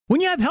When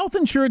you have health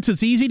insurance,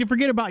 it's easy to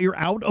forget about your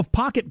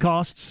out-of-pocket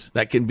costs.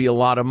 That can be a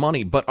lot of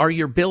money, but are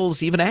your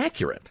bills even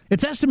accurate?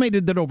 It's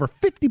estimated that over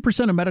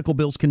 50% of medical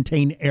bills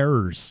contain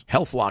errors.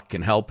 HealthLock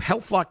can help.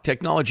 HealthLock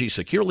technology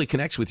securely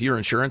connects with your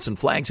insurance and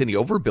flags any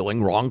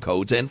overbilling, wrong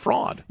codes, and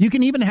fraud. You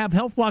can even have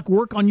HealthLock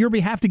work on your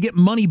behalf to get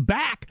money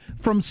back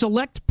from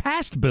select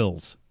past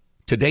bills.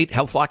 To date,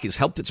 HealthLock has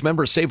helped its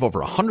members save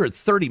over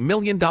 $130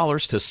 million.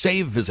 To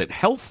save, visit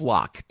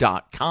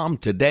healthlock.com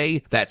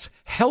today. That's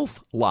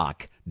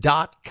healthlock.com.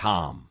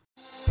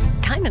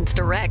 Diamonds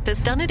Direct has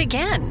done it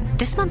again.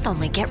 This month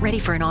only, get ready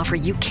for an offer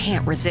you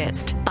can't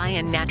resist. Buy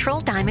a natural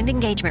diamond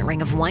engagement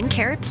ring of 1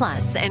 carat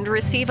plus and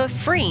receive a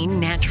free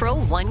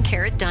natural 1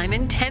 carat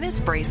diamond tennis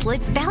bracelet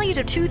valued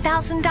at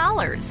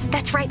 $2,000.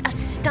 That's right, a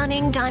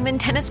stunning diamond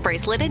tennis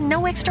bracelet at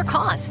no extra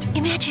cost.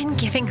 Imagine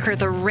giving her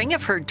the ring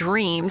of her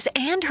dreams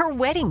and her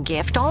wedding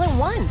gift all at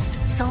once.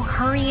 So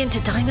hurry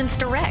into Diamonds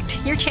Direct.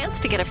 Your chance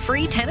to get a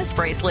free tennis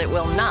bracelet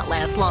will not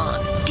last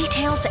long.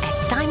 Details at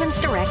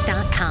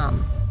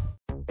diamondsdirect.com.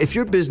 If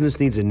your business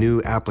needs a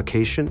new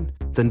application,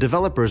 then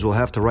developers will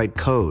have to write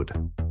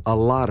code, a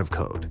lot of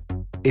code.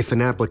 If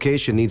an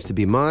application needs to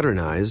be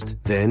modernized,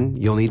 then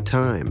you'll need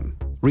time,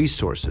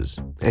 resources,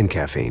 and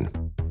caffeine.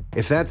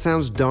 If that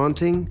sounds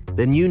daunting,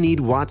 then you need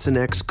Watson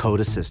X Code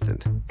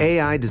Assistant,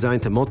 AI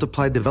designed to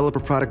multiply developer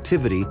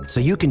productivity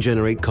so you can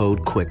generate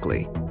code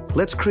quickly.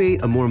 Let's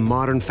create a more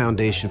modern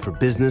foundation for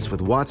business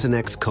with Watson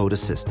X Code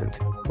Assistant.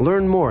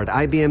 Learn more at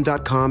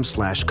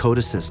ibm.com/code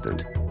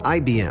assistant.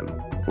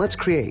 IBM. Let's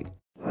create.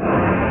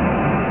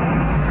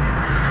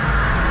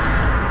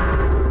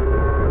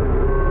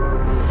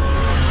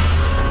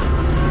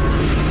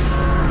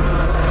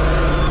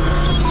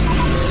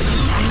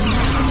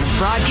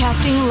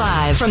 Broadcasting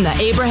live from the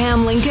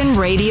Abraham Lincoln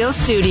Radio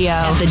Studio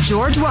at the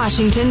George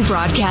Washington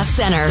Broadcast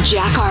Center.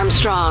 Jack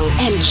Armstrong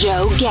and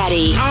Joe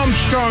Getty.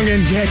 Armstrong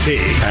and Getty.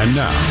 And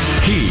now,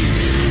 here's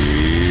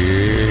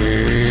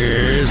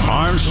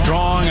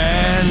Armstrong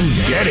and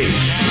Getty.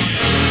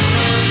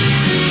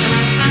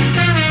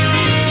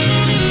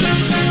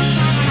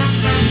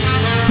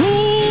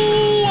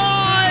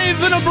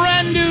 Live in a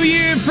brand new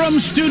year from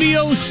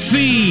Studio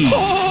C.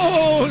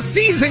 Oh,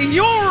 si,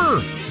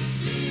 senor!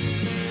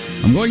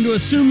 I'm going to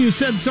assume you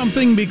said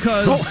something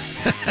because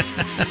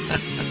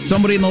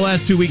somebody in the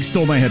last 2 weeks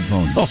stole my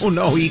headphones. Oh,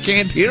 no, he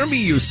can't hear me,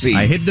 you see.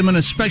 I hid them in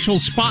a special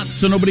spot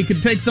so nobody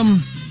could take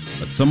them,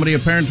 but somebody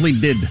apparently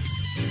did.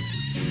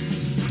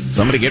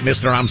 Somebody get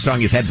Mr. Armstrong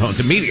his headphones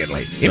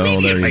immediately.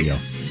 Oh, there you go.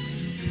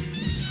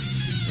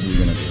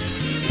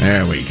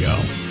 There we go.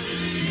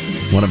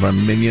 One of our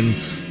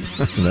minions.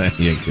 There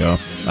you go.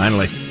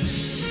 Finally.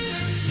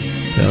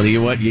 Tell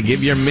you what, you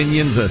give your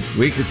minions a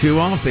week or two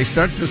off, they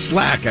start to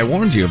slack. I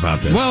warned you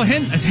about this. Well,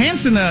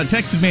 Hanson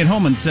texted me at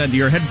home and said,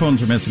 your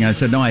headphones are missing. I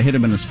said, no, I hid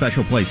them in a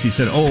special place. He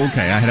said, oh,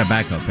 okay, I had a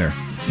backup there.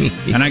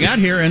 And I got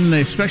here, and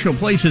the special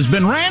place has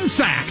been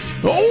ransacked.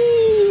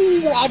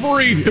 Oh,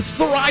 robbery. It's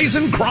the rise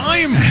in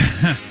crime.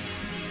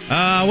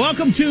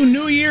 Welcome to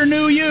New Year,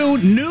 New You.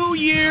 New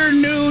Year,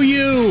 New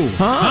You.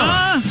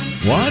 Huh?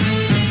 What?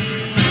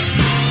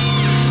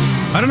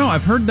 I don't know.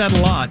 I've heard that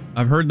a lot.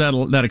 I've heard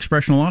that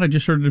expression a lot. I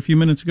just heard it a few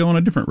minutes ago on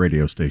a different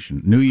radio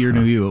station. New Year,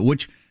 New You,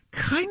 which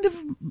kind of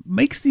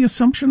makes the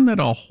assumption that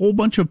a whole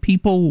bunch of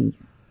people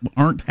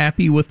aren't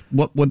happy with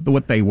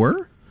what they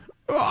were.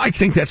 Well, I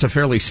think that's a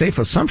fairly safe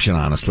assumption,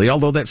 honestly,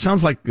 although that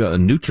sounds like a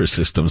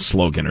Nutrisystem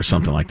slogan or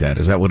something like that.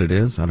 Is that what it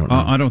is? I don't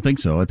know. I don't think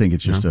so. I think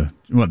it's just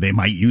they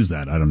might use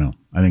that. I don't know.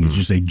 I think it's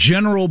just a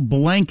general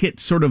blanket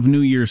sort of New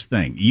Year's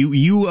thing.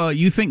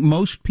 You think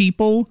most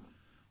people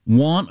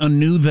want a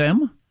new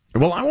them?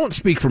 Well, I won't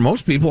speak for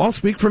most people. I'll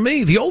speak for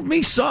me. The old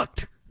me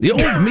sucked. The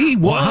old me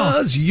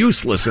was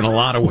useless in a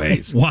lot of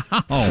ways. Wow.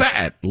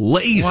 Fat,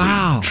 lazy,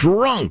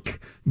 drunk.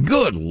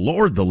 Good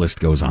Lord, the list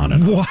goes on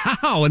and on.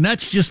 Wow, and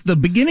that's just the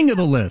beginning of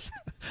the list.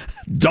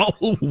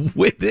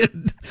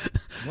 Dull-witted.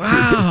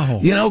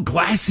 Wow.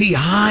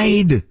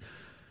 Glassy-eyed.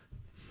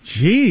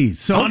 Jeez.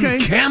 So, okay.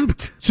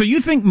 Unkempt. So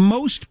you think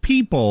most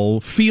people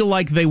feel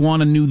like they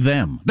want a new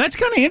them? That's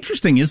kind of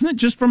interesting, isn't it?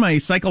 Just from a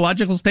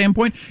psychological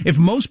standpoint, if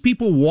most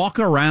people walk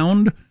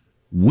around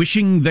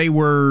wishing they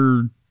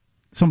were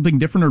something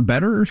different or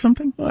better or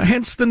something?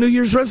 Hence the New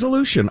Year's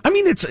resolution. I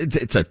mean, it's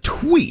a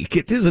tweak.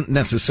 It isn't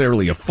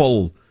necessarily a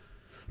full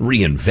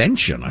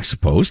reinvention, I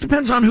suppose.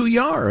 Depends on who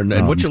you are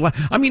and what you like.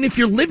 I mean, if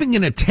you're living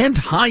in a tent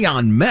high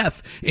on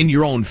meth in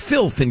your own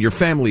filth and your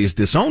family has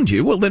disowned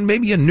you, well, then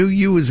maybe a new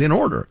you is in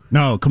order.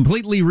 No,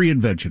 completely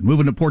reinvention.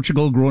 Moving to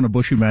Portugal, growing a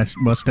bushy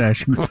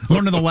mustache,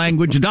 learning the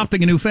language,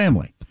 adopting a new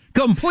family.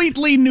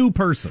 Completely new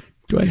person.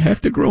 Do I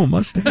have to grow a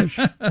mustache?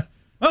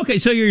 Okay,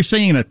 so you're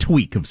saying a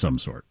tweak of some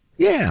sort.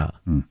 Yeah.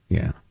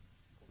 Yeah.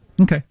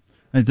 Okay.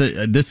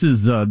 This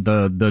is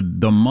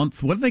the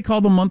month. What do they call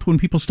the month when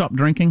people stop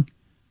drinking?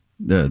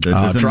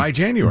 Dry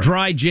January.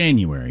 Dry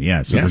January,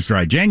 yeah. So It's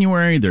dry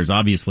January. There's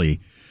obviously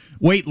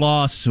weight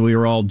loss. We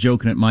were all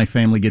joking at my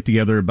family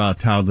get-together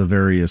about how the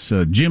various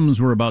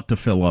gyms were about to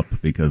fill up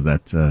because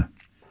that's a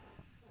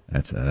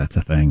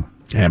thing.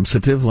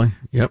 Absolutely.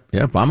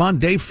 Yep. I'm on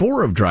day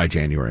 4 of dry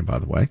January, by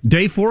the way.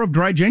 Day 4 of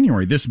dry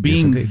January, this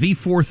being the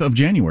 4th of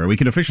January. We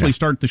could officially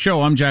start the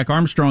show. I'm Jack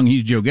Armstrong.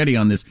 He's Joe Getty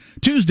on this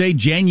Tuesday,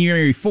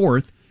 January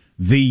 4th,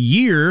 the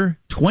year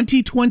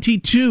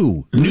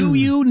 2022. New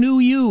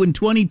you in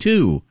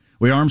 22.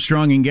 We're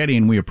Armstrong and Getty,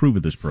 and we approve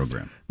of this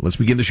program. Let's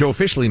begin the show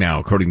officially now,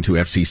 according to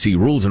FCC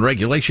rules and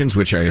regulations,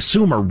 which I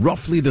assume are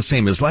roughly the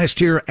same as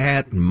last year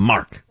at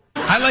Mark.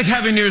 I like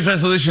having New Year's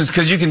resolutions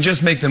because you can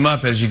just make them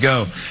up as you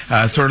go,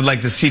 sort of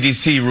like the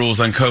CDC rules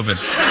on COVID.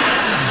 5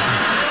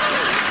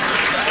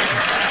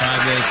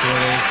 days, 4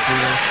 days, 3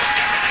 days.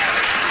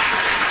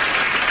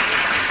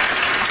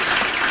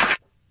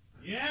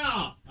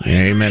 Yeah.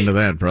 Amen to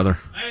that, brother.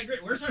 I agree.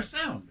 Where's our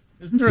sound?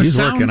 Isn't there a He's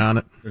sound? working on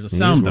it. There's a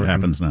sound that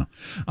happens now.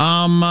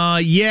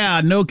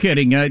 Yeah, no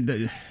kidding.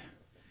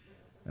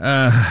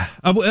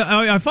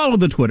 I followed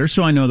the Twitter,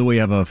 so I know that we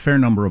have a fair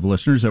number of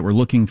listeners that were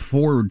looking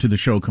forward to the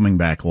show coming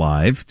back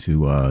live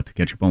to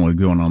catch up on what's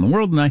going on in the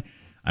world. And I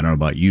don't know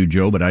about you,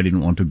 Joe, but I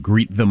didn't want to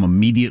greet them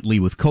immediately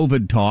with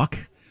COVID talk.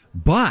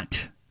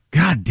 But,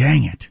 God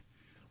dang it,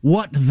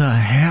 what the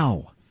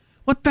hell?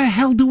 What the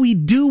hell do we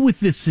do with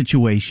this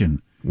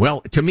situation? Well,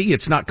 to me,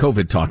 it's not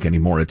COVID talk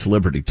anymore. It's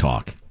liberty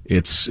talk.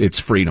 It's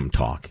freedom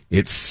talk.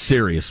 It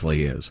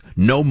seriously is.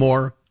 No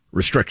more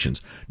restrictions.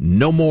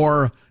 No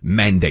more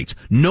mandates.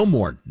 No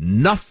more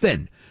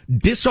nothing.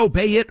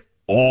 Disobey it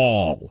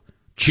all.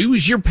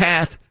 Choose your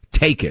path.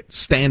 Take it.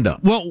 Stand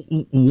up. Well,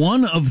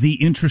 one of the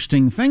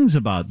interesting things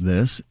about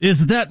this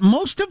is that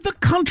most of the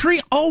country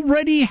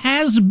already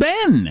has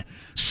been.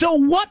 So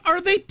what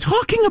are they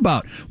talking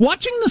about?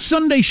 Watching the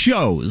Sunday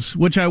shows,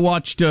 which I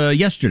watched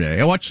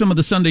yesterday. I watched some of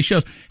the Sunday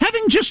shows,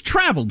 having just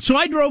traveled. So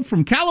I drove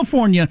from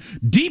California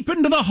deep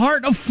into the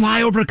heart of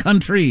flyover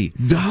country,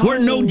 where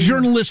no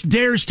journalist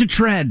dares to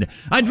tread.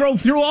 I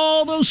drove through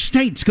all those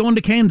states going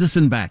to Kansas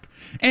and back.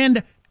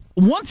 And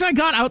once I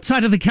got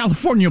outside of the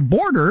California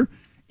border,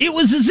 it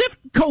was as if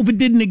COVID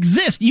didn't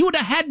exist. You would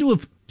have had to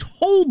have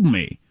told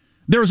me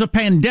there was a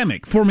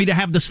pandemic for me to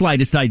have the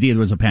slightest idea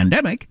there was a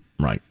pandemic.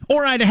 Right.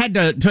 Or I'd have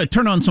had to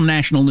turn on some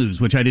national news,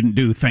 which I didn't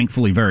do,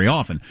 thankfully, very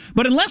often.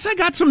 But unless I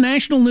got some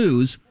national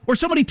news or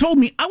somebody told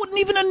me, I wouldn't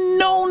even have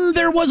known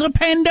there was a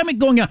pandemic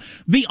going on.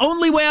 The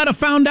only way I'd have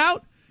found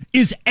out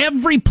is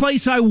every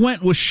place I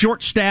went was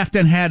short-staffed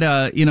and had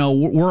a,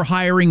 we're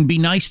hiring, be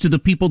nice to the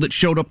people that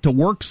showed up to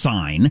work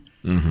sign.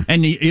 Mm-hmm.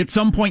 And at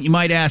some point you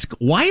might ask,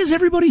 why is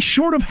everybody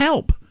short of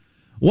help?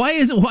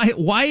 Why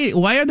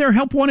are there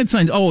help wanted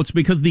signs? Oh, it's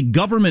because the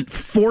government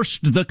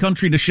forced the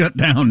country to shut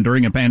down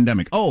during a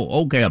pandemic.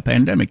 Oh, okay, a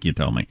pandemic, you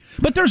tell me.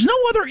 But there's no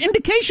other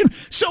indication.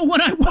 So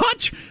when I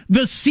watch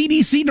the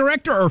CDC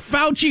director or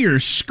Fauci or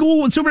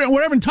school and super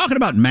whatever and talking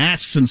about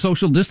masks and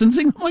social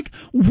distancing, I'm like,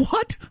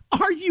 what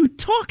are you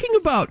talking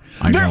about?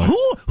 Who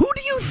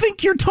do you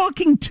think you're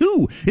talking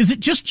to? Is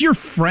it just your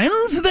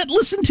friends that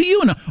listen to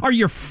you? And are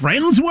your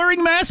friends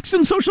wearing masks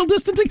and social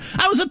distancing?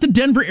 I was at the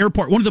Denver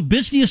airport, one of the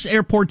busiest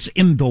airports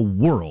in the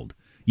world,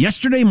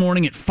 yesterday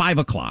morning at 5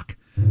 o'clock.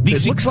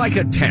 It looks like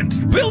a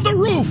tent. Build a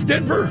roof,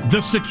 Denver.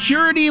 The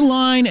security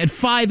line at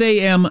 5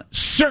 a.m.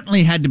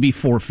 certainly had to be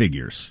 4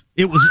 figures.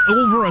 It was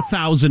over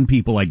 1,000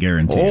 people, I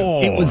guarantee you.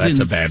 It was that's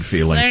insane. a bad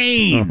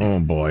feeling. Oh,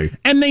 boy.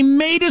 And they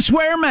made us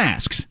wear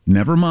masks.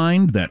 Never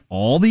mind that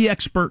all the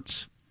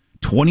experts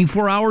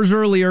 24 hours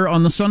earlier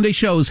on the Sunday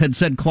shows had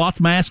said cloth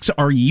masks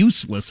are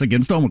useless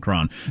against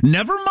Omicron.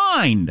 Never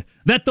mind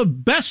that the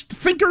best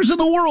thinkers in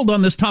the world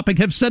on this topic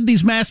have said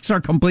these masks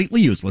are completely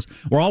useless.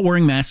 We're all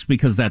wearing masks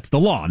because that's the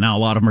law. Now, a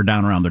lot of them are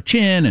down around their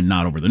chin and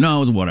not over the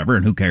nose and whatever,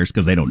 and who cares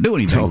because they don't do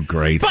anything. Oh,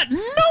 great. But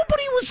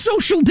nobody was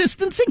social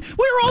distancing. We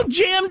were all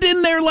jammed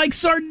in there like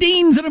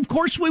sardines, and of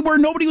course we were.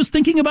 Nobody was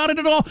thinking about it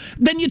at all.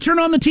 Then you turn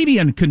on the TV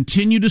and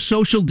continue to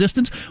social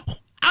distance.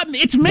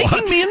 It's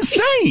making me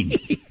insane.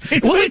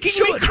 It's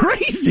making me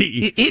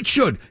crazy. It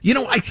should.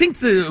 I think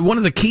one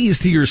of the keys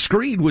to your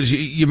screed was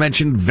you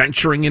mentioned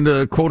venturing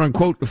into quote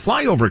unquote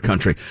flyover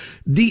country.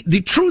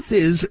 The truth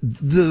is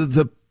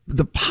the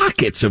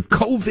pockets of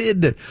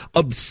COVID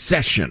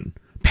obsession,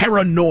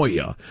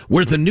 paranoia,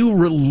 where the new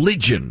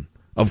religion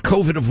of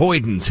COVID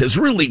avoidance has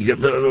really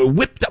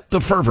whipped up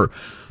the fervor.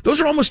 Those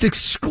are almost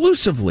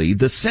exclusively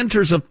the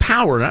centers of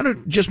power. And I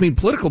don't just mean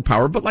political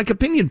power, but like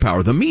opinion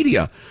power, the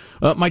media.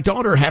 My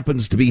daughter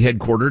happens to be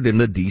headquartered in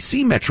the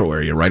D.C. metro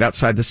area, right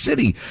outside the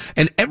city.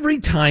 And every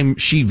time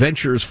she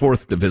ventures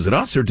forth to visit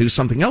us or do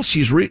something else,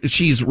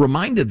 she's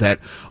reminded that,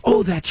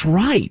 oh, that's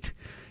right.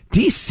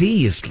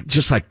 D.C. is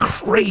just like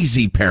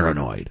crazy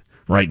paranoid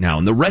right now,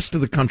 and the rest of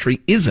the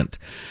country isn't.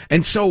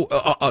 And so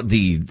a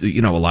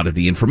lot of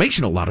the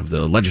information, a lot of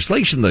the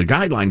legislation, the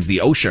guidelines, the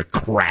OSHA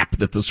crap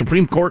that the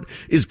Supreme Court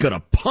is going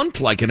to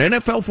punt like an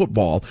NFL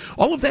football,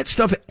 all of that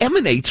stuff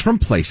emanates from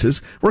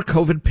places where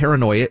COVID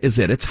paranoia is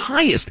at its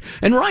highest.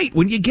 And right,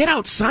 when you get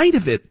outside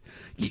of it,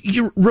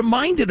 you're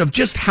reminded of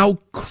just how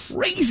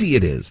crazy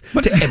it is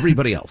to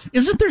everybody else.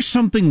 Isn't there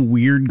something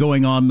weird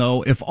going on,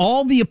 though? If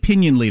all the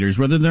opinion leaders,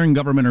 whether they're in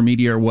government or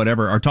media or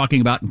whatever, are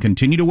talking about and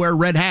continue to wear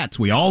red hats,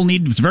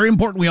 it's very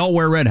important we all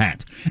wear red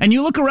hats. And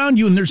you look around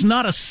you and there's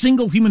not a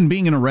single human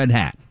being in a red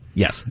hat.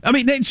 Yes. I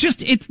mean,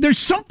 there's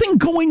something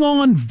going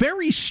on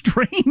very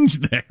strange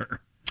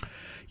there.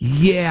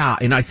 Yeah,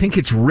 and I think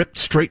it's ripped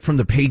straight from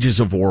the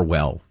pages of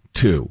Orwell,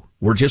 too.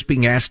 We're just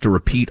being asked to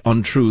repeat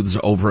untruths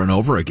over and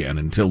over again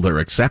until they're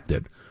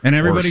accepted. And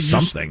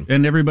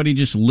everybody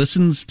just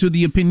listens to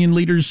the opinion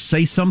leaders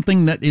say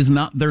something that is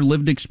not their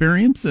lived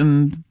experience,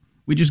 and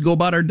we just go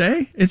about our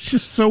day. It's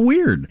just so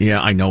weird.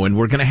 Yeah, I know, and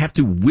we're going to have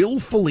to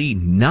willfully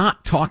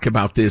not talk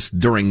about this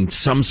during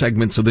some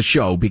segments of the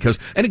show because,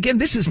 and again,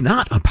 this is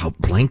not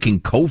about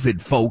blanking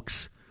COVID,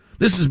 folks.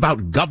 This is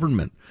about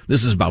government.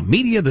 This is about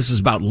media. This is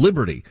about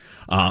liberty.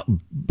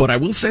 But I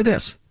will say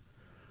this.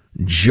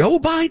 Joe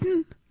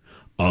Biden,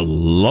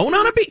 alone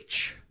on a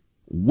beach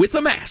with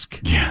a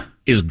mask,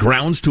 is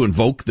grounds to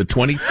invoke the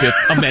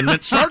 25th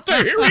Amendment. Start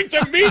the hearings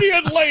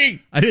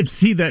immediately. I did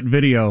see that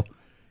video.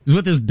 He's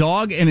with his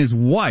dog and his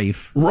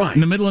wife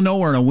in the middle of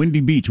nowhere on a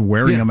windy beach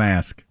wearing a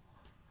mask.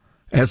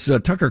 As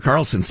Tucker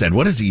Carlson said,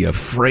 what is he,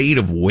 afraid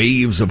of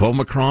waves of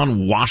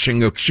Omicron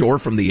washing ashore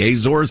from the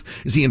Azores?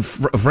 Is he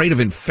afraid of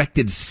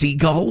infected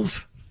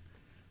seagulls?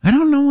 I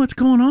don't know what's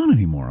going on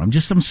anymore. I'm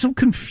so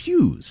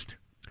confused.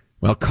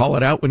 Well, call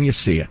it out when you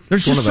see it.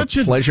 It's one of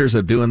the pleasures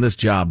of doing this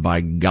job,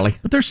 by golly.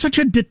 But there's such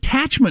a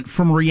detachment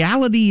from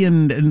reality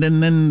and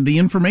then the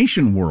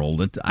information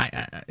world.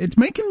 It's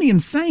making me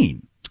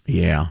insane.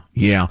 Yeah.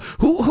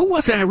 Who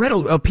was it? I read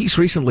a piece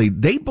recently.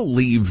 They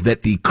believe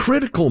that the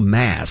critical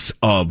mass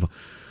of,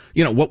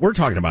 what we're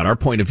talking about, our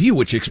point of view,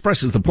 which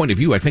expresses the point of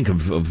view, I think,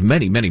 of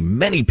many, many,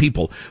 many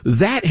people,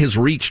 that has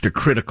reached a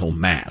critical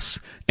mass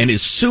and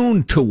is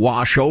soon to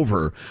wash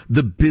over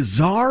the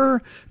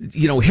bizarre,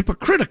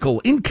 hypocritical,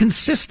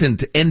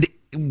 inconsistent, and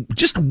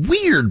just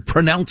weird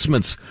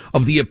pronouncements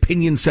of the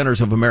opinion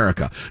centers of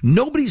America.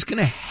 Nobody's going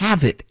to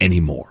have it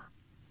anymore.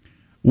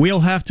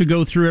 We'll have to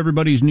go through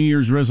everybody's New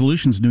Year's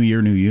resolutions, New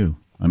Year, New You.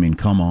 I mean,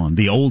 come on.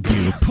 The old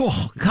you.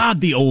 Oh, God,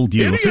 the old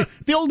you.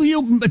 If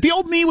the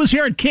old me was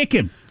here, I'd kick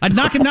him. I'd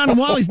knock him down, and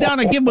while he's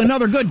down, I'd give him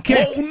another good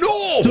kick. Oh,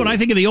 no! That's what I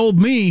think of the old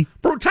me.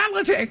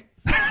 Brutality!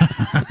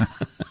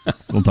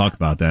 We'll talk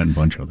about that and a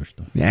bunch of other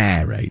stuff.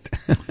 Yeah, right.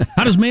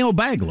 How does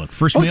mailbag look?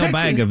 First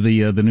mailbag of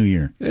the new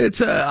year.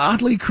 It's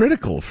oddly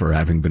critical for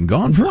having been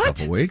gone for a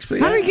couple weeks. But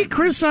How did he get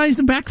criticized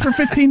and back for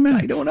 15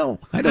 minutes? I don't know.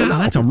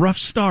 That's a rough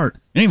start.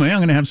 Anyway, I'm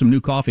going to have some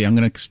new coffee. I'm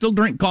going to still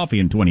drink coffee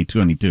in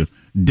 2022.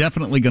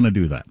 Definitely going to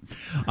do that.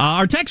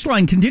 Our text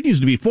line continues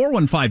to be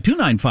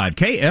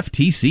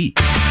 415-295-KFTC.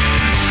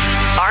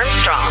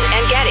 Armstrong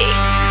and Getty.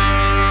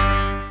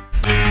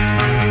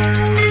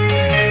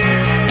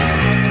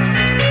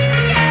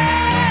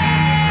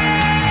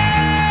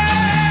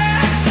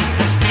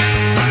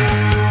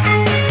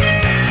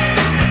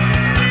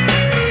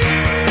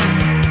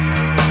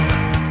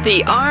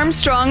 The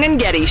Armstrong and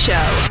Getty Show.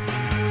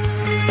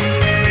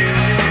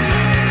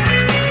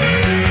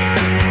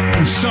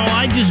 So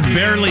I just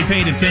barely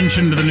paid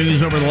attention to the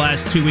news over the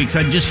last 2 weeks.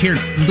 I just hear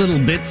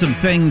little bits of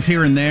things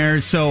here and there.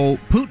 So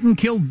Putin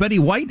killed Betty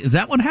White. Is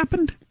that what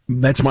happened?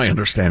 That's my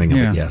understanding of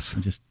it, yes.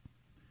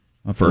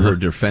 For her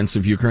defense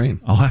of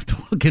Ukraine. I'll have to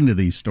look into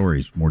these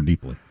stories more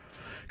deeply.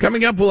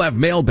 Coming up, we'll have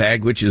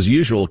mailbag, which as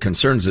usual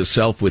concerns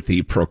itself with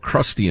the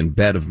Procrustean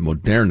bed of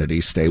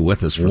modernity. Stay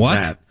with us for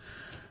that.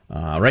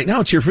 Right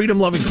now, it's your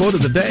freedom-loving quote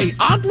of the day.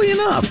 Oddly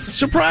enough,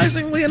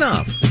 surprisingly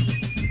enough,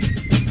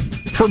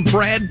 from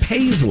Brad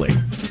Paisley,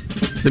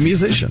 the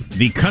musician.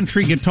 The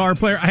country guitar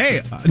player.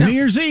 Hey, New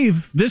Year's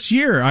Eve this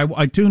year,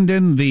 I tuned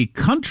in the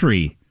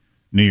country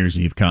New Year's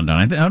Eve countdown.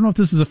 I don't know if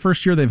this is the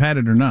first year they've had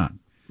it or not.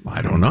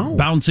 I don't know.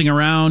 Bouncing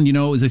around,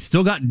 they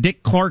still got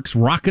Dick Clark's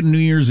Rockin' New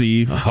Year's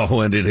Eve.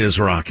 Oh, and it is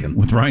rockin'.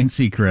 With Ryan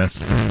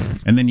Seacrest.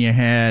 And then you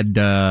had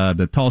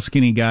the tall,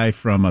 skinny guy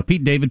from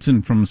Pete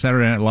Davidson from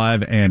Saturday Night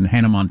Live, and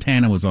Hannah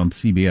Montana was on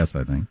CBS,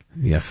 I think.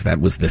 Yes,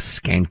 that was the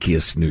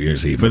skankiest New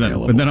Year's Eve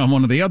available. But then on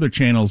one of the other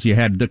channels, you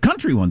had the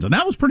country ones, and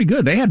that was pretty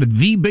good. They had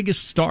the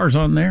biggest stars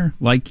on there,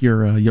 like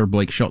your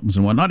Blake Sheltons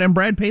and whatnot, and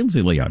Brad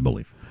Paisley, I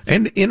believe.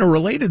 And in a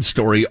related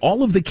story,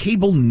 all of the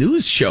cable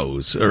news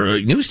shows or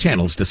news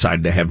channels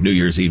decided to have New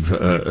Year's Eve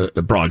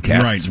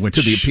broadcasts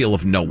to the appeal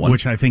of no one.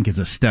 Which I think is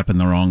a step in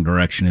the wrong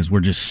direction, is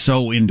we're just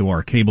so into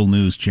our cable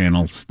news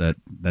channels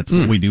that's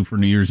what we do for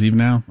New Year's Eve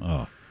now.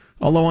 Oh.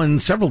 Although in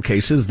several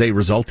cases, they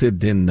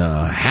resulted in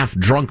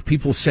half-drunk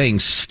people saying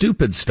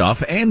stupid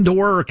stuff and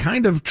or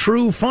kind of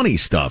true funny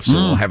stuff. So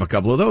we'll have a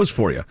couple of those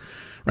for you.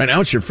 Right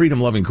now, it's your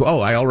freedom-loving quote. Oh,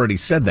 I already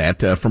said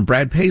that, from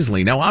Brad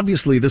Paisley. Now,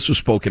 obviously, this was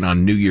spoken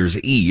on New Year's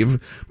Eve,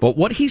 but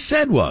what he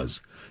said was,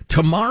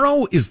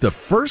 tomorrow is the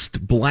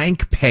first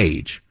blank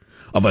page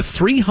of a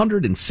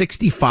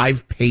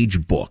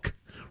 365-page book.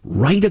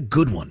 Write a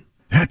good one.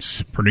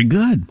 That's pretty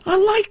good. I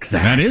like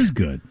that. That is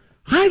good.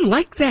 I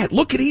like that.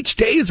 Look at each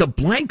day as a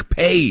blank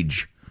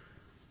page.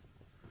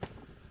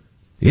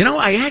 You know,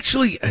 I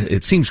actually,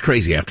 it seems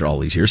crazy after all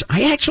these years,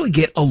 I actually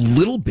get a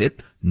little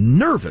bit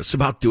nervous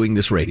about doing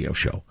this radio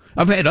show.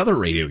 I've had other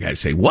radio guys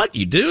say, what,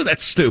 you do?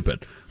 That's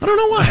stupid. I don't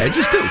know why, I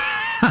just do.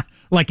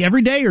 Like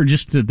every day or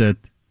just that?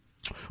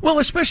 Well,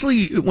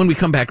 especially when we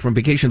come back from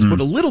vacations, but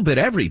a little bit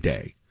every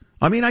day.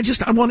 I mean, I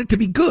want it to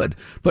be good.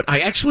 But I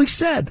actually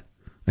said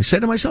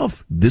to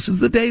myself, this is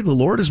the day the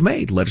Lord has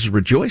made. Let us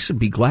rejoice and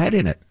be glad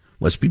in it.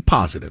 Let's be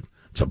positive.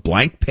 It's a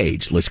blank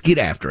page. Let's get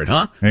after it,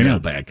 huh?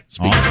 Mailbag.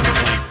 Speaking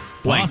of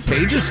blank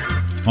pages,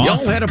 y'all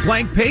had a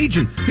blank page,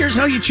 and here's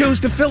how you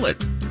chose to fill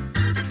it.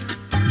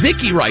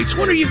 Vicky writes,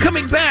 when are you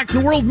coming back? The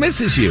world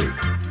misses you.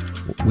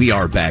 We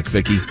are back,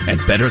 Vicky, and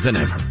better than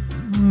ever.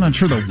 I'm not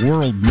sure the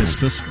world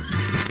missed us.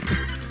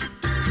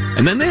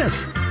 And then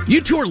this.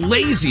 You two are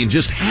lazy and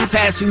just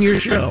half-assing your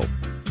show.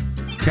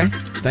 Okay,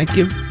 thank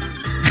you.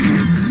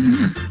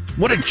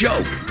 What a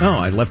joke. Oh,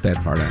 I left that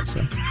part out,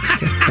 so.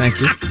 Okay, thank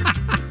you.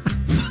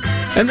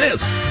 And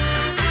this.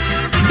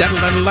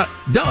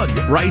 Doug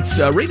writes,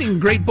 reading a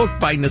great book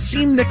by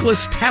Nassim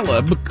Nicholas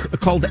Taleb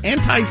called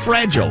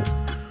Anti-Fragile.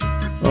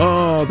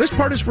 Oh, this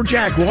part is for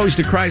Jack, who always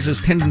decries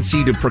his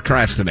tendency to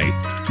procrastinate.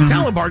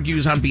 Taleb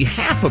argues on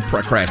behalf of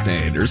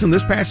procrastinators, and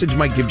this passage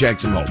might give Jack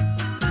some hope.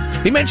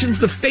 He mentions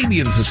the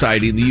Fabian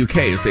Society in the UK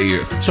as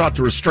they sought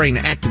to restrain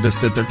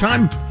activists at their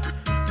time.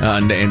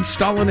 And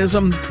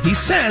Stalinism, he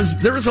says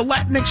there is a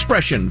Latin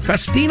expression,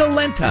 festina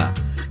lenta,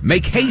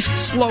 make haste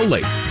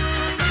slowly.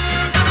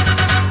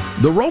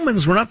 The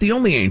Romans were not the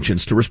only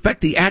ancients to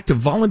respect the act of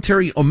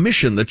voluntary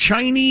omission. The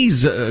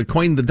Chinese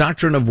coined the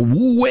doctrine of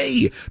Wu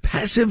Wei,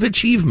 passive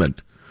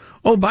achievement.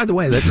 Oh, by the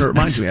way, that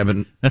reminds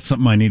me, that's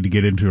something I need to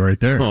get into right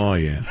there. Oh,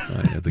 yeah,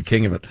 the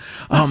king of it.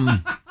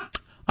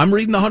 I'm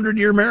reading the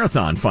 100-Year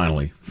Marathon,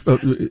 finally,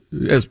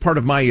 as part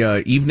of my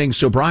evening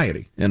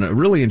sobriety, and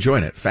really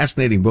enjoying it.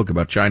 Fascinating book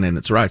about China and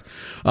its rise.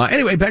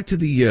 Anyway, back to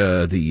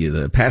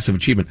the passive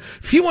achievement.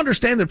 Few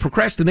understand that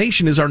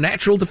procrastination is our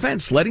natural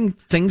defense, letting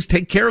things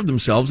take care of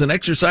themselves and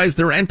exercise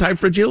their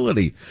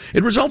anti-fragility.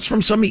 It results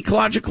from some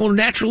ecological or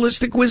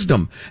naturalistic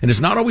wisdom, and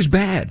is not always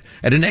bad.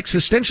 At an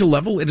existential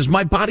level, it is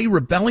my body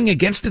rebelling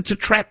against its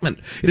entrapment.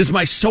 It is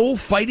my soul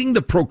fighting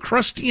the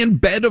Procrustean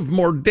bed of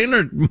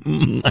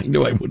modernity. I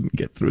knew I wouldn't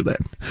get through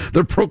that.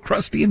 The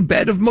Procrustean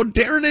bed of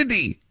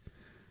modernity.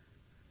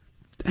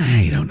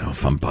 I don't know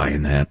if I'm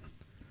buying that.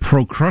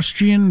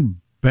 Procrustean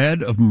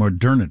bed of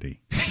modernity.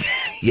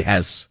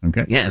 Yes.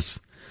 Okay. Yes.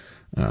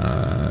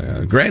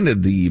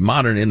 Granted, in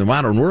the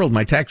modern world,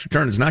 my tax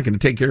return is not going to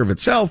take care of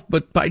itself,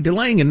 but by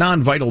delaying a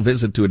non-vital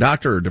visit to a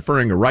doctor or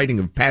deferring a writing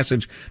of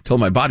passage till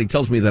my body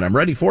tells me that I'm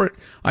ready for it,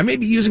 I may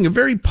be using a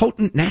very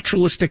potent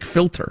naturalistic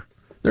filter.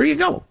 There you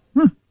go.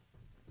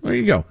 There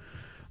you go.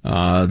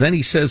 Then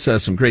he says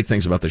some great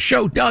things about the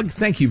show. Doug,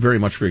 thank you very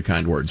much for your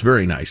kind words.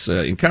 Very nice.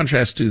 In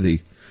contrast to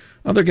the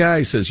other guy,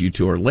 he says you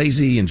two are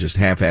lazy and just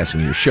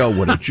half-assing your show.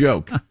 What a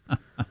joke.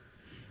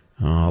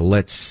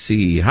 Let's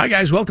see. Hi,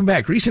 guys. Welcome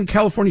back. Recent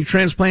California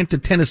transplant to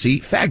Tennessee.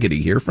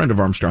 Faggoty here, friend of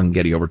Armstrong and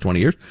Getty over 20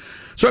 years.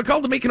 So I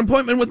called to make an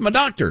appointment with my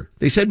doctor.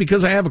 They said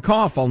because I have a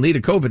cough, I'll need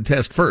a COVID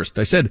test first.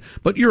 I said,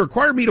 but you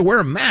require me to wear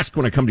a mask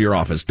when I come to your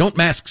office. Don't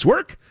masks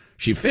work?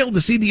 She failed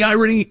to see the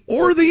irony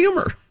or the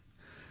humor.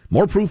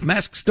 More proof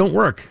masks don't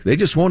work. They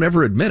just won't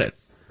ever admit it.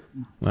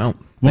 Well,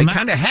 they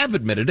kind of have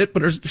admitted it,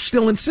 but are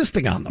still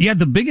insisting on them. Yeah,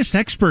 the biggest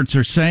experts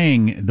are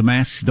saying the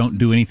masks don't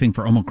do anything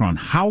for Omicron.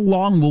 How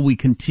long will we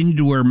continue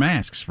to wear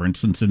masks, for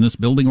instance, in this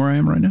building where I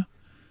am right now?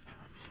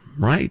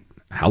 Right.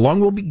 How long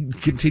will we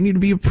continue to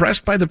be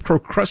oppressed by the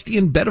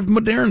Procrustean bed of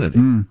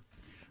modernity?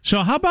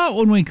 So how about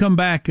when we come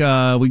back,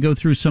 we go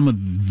through some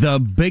of the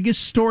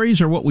biggest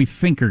stories or what we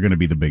think are going to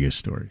be the biggest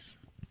stories?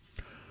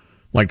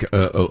 Like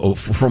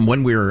from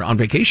when we were on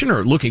vacation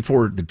or looking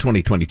forward to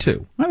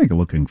 2022? I think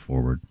looking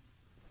forward.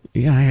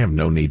 Yeah, I have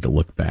no need to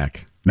look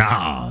back.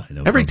 Nah.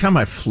 Every time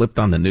I flipped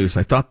on the news,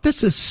 I thought,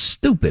 this is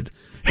stupid.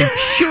 And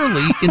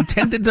purely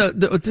intended to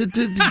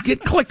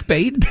get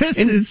clickbait. This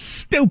is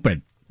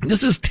stupid.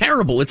 This is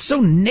terrible. It's so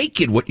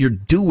naked what you're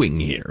doing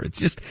here.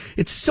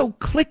 It's so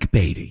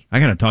clickbaity. I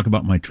got to talk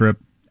about my trip.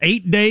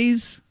 8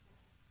 days,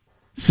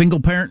 single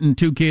parent and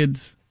 2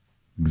 kids.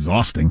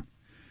 Exhausting.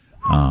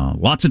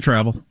 Lots of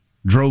travel.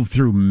 Drove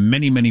through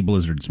many, many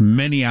blizzards,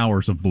 many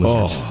hours of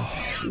blizzards.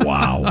 Oh,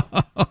 wow.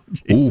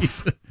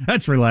 Oof.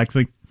 That's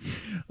relaxing.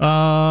 But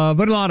a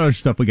lot of other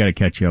stuff we got to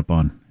catch you up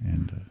on.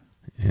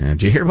 And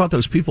did you hear about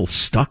those people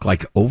stuck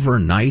like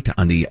overnight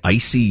on the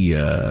icy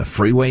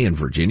freeway in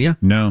Virginia?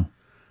 No.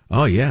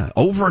 Oh, yeah.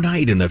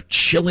 Overnight in the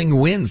chilling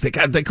winds. They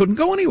couldn't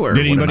go anywhere.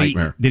 Did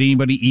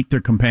anybody eat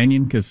their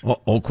companion?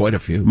 Quite a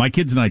few. My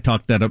kids and I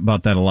talked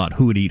about that a lot.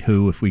 Who would eat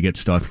who if we get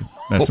stuck?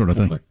 That sort of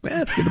thing. Well,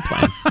 that's a good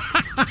plan.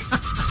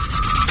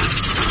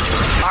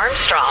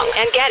 Armstrong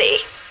and Getty.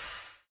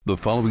 The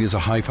following is a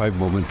high five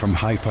moment from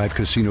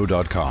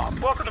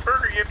highfivecasino.com. Welcome to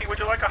Burger Yippee, would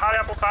you like a hot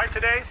apple pie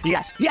today?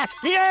 Yes, yeah,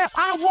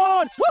 I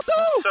won!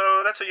 Woohoo!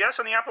 So that's a yes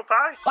on the apple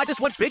pie? I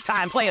just went big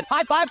time playing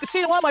High Five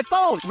Casino on my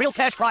phone. Real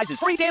cash prizes,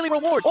 free daily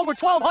rewards, over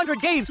 1,200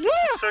 games. Yeah.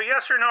 So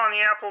yes or no on the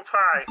apple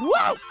pie?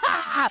 Whoa!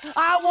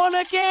 I won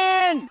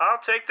again! I'll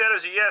take that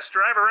as a yes.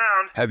 Drive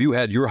around. Have you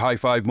had your high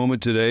five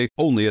moment today?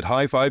 Only at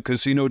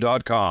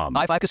highfivecasino.com.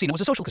 High Five Casino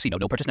is a social casino.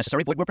 No purchase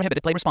necessary. Void where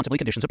prohibited. Play responsibly.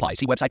 Conditions apply.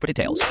 See website for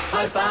details.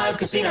 High Five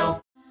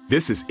Casino.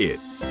 This is it.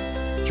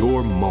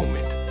 Your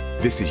moment.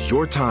 This is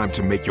your time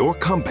to make your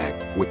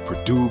comeback with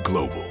Purdue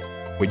Global.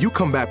 When you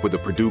come back with a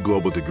Purdue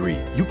Global degree,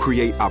 you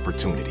create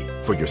opportunity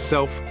for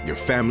yourself, your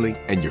family,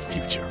 and your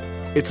future.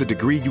 It's a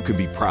degree you can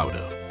be proud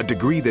of, a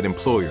degree that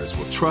employers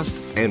will trust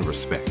and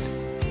respect.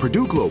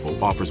 Purdue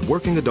Global offers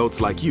working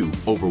adults like you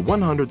over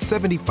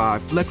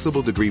 175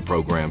 flexible degree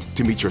programs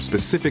to meet your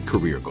specific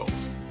career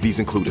goals. These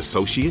include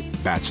associate,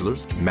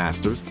 bachelor's,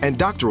 master's, and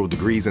doctoral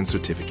degrees and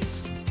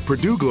certificates.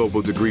 Purdue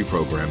Global degree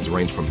programs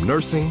range from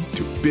nursing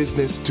to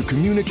business to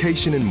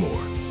communication and more.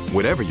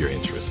 Whatever your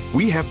interest,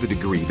 we have the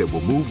degree that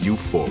will move you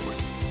forward.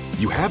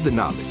 You have the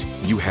knowledge,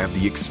 you have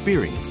the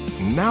experience.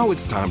 Now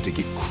it's time to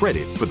get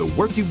credit for the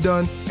work you've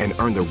done and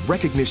earn the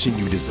recognition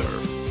you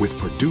deserve with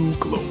Purdue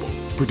Global,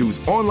 Purdue's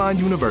online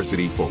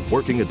university for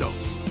working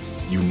adults.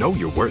 You know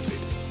you're worth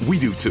it. We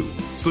do too.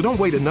 So don't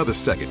wait another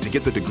second to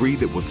get the degree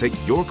that will take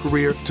your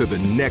career to the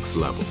next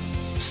level.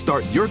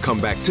 Start your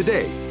comeback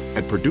today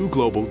at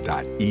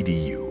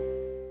purdueglobal.edu.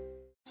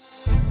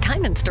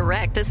 Diamonds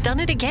Direct has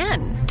done it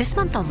again. This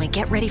month only,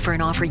 get ready for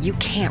an offer you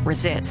can't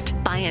resist.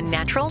 Buy a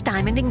natural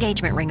diamond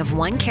engagement ring of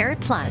 1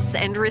 carat plus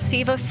and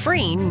receive a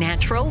free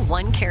natural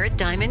 1 carat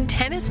diamond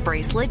tennis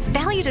bracelet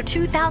valued at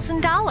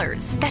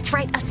 $2,000. That's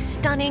right, a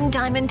stunning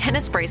diamond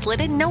tennis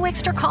bracelet at no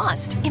extra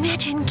cost.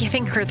 Imagine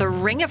giving her the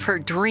ring of her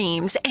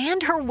dreams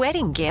and her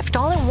wedding gift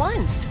all at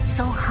once.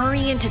 So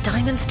hurry into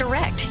Diamonds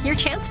Direct. Your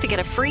chance to get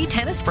a free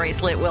tennis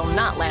bracelet will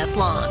not last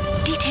long.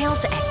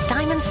 Details at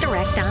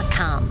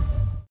diamondsdirect.com.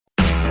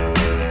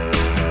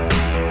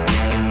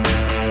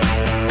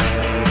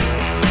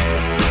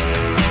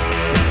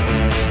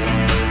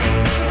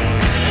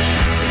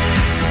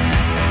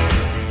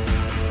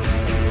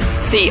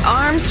 The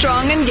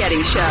Armstrong and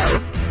Getty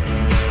Show.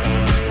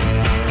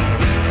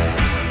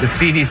 The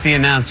CDC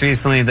announced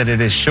recently that it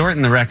has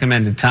shortened the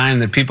recommended time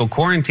that people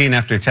quarantine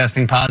after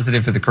testing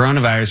positive for the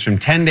coronavirus from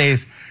 10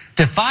 days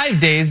to 5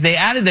 days. They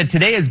added that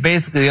today is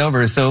basically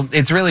over, so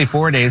it's really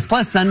 4 days.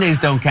 Plus Sundays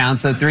don't count,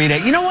 so 3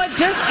 days. You know what?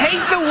 Just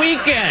take the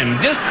weekend.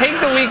 Just take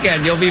the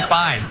weekend. You'll be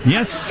fine.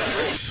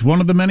 Yes,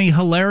 one of the many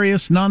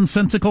hilarious,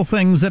 nonsensical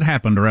things that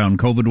happened around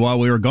COVID while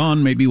we were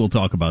gone. Maybe we'll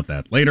talk about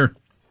that later.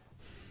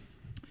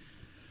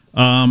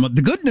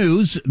 The good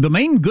news, the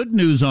main good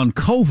news on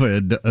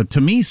COVID,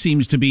 to me,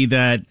 seems to be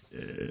that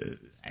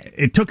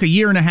it took a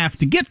year and a half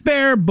to get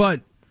there, but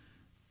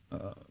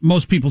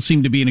most people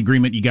seem to be in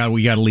agreement. We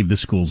got to leave the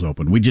schools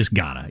open. We just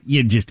gotta.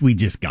 We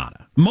just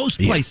gotta. Most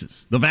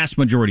places, the vast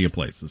majority of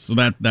places. So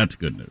that's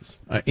good news,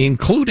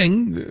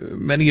 including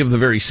many of the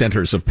very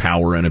centers of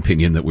power and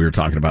opinion that we were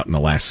talking about in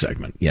the last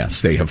segment.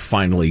 Yes, they have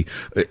finally,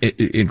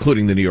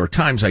 including the New York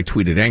Times. I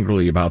tweeted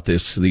angrily about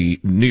this. The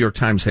New York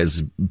Times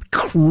has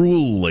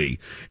cruelly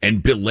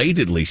and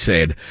belatedly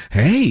said,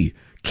 "Hey,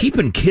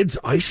 keeping kids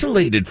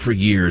isolated for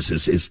years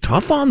is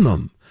tough on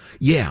them."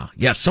 Yeah,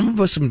 some of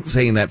us have been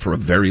saying that for a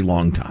very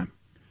long time.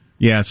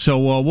 Yeah, so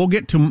we'll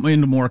get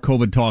into more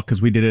COVID talk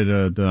because we did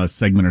it a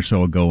segment or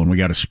so ago, and we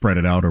got to spread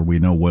it out, or we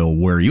know we'll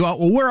wear you out.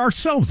 We'll wear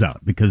ourselves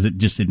out because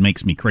it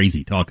makes me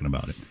crazy talking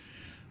about it.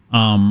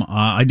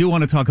 I do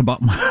want to talk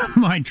about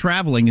my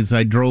traveling as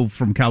I drove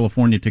from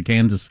California to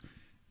Kansas,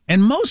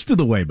 and most of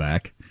the way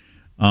back,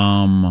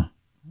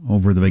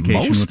 over the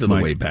vacation. Most of the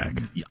way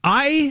back,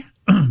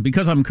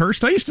 because I'm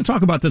cursed. I used to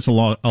talk about this a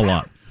lot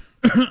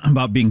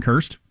about being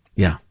cursed.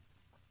 Yeah.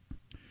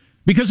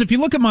 Because if you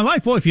look at my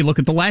life, if you look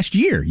at the last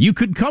year, you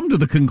could come to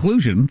the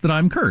conclusion that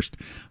I'm cursed.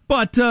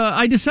 But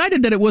I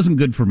decided that it wasn't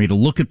good for me to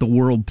look at the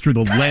world through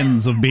the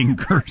lens of being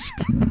cursed.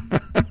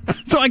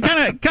 So I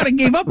kind of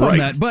gave up on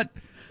that. But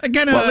I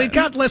well, it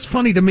got less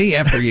funny to me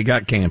after you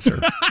got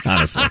cancer,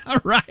 honestly.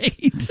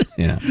 Right.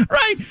 Yeah.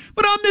 Right.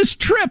 But on this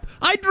trip,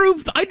 I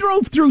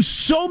drove through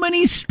so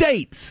many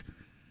states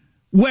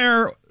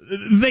where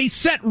they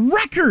set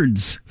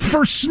records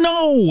for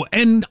snow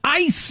and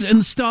ice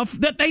and stuff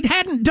that they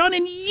hadn't done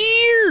in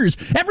years.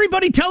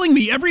 Everybody telling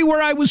me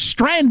everywhere I was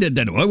stranded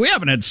that we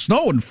haven't had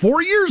snow in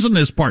 4 years in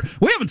this part.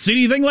 We haven't seen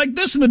anything like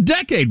this in a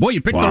decade. Boy,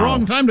 you picked the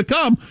wrong time to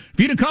come. If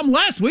you'd have come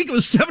last week, it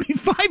was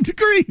 75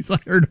 degrees. I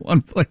heard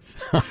one place.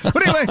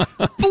 But anyway,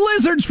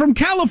 blizzards from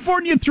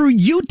California through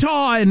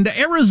Utah and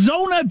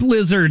Arizona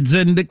blizzards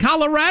and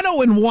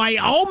Colorado and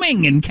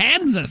Wyoming and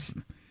Kansas.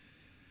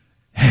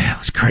 It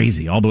was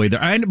crazy all the way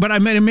there. But I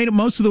made it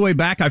most of the way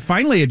back. I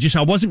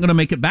wasn't going to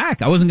make it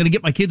back. I wasn't going to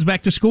get my kids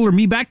back to school or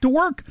me back to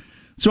work.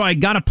 So I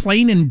got a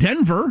plane in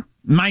Denver.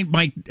 My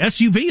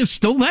SUV is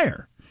still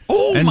there.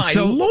 Oh, and my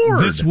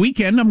Lord. This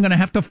weekend, I'm going to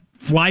have to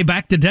fly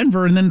back to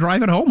Denver and then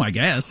drive it home, I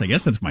guess. I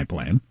guess that's my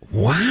plan.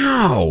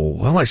 Wow.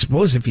 Well, I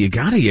suppose if you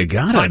got it, you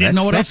got it. I didn't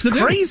know what else to do.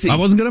 That's crazy. I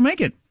wasn't going to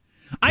make it.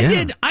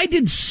 I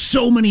did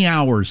so many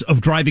hours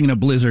of driving in a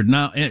blizzard.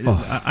 Now,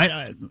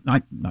 I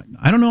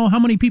don't know how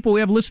many people we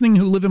have listening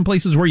who live in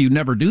places where you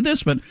never do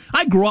this, but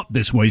I grew up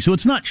this way, so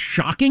it's not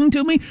shocking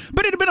to me.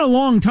 But it had been a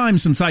long time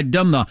since I'd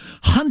done the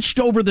hunched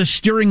over the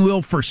steering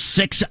wheel for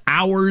 6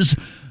 hours,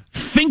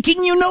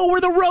 thinking you know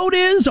where the road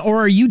is, or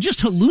are you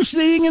just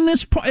hallucinating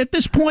at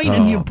this point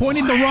and you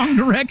pointed the wrong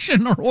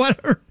direction or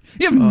whatever?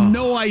 You have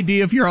no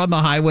idea if you're on the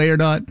highway or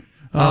not.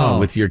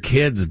 With your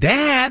kids.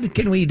 Dad,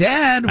 can we,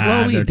 Dad?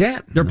 Will we,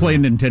 Dad? They're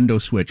playing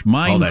Nintendo Switch.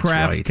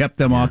 Minecraft kept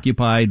them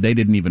occupied. They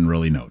didn't even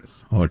really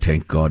notice. Oh,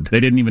 thank God. They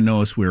didn't even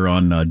notice we were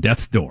on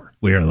death's door.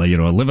 We were,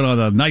 living on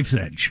a knife's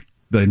edge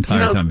the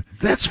entire time.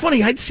 That's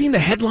funny. I'd seen the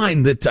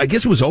headline that I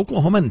guess it was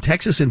Oklahoma and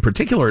Texas in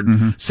particular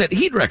set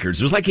heat records.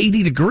 It was like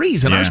 80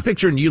 degrees, and I was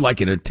picturing you like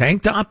in a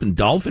tank top and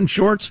dolphin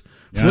shorts,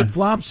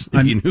 flip-flops.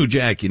 If you knew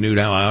Jack, you knew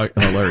how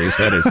hilarious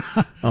that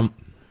is.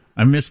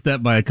 I missed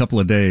that by a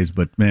couple of days,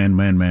 but man.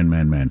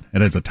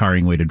 It is a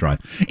tiring way to drive.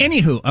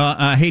 Anywho,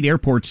 I hate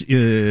airports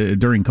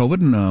during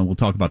COVID, and we'll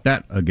talk about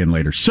that again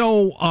later.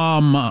 So,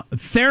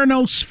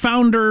 Theranos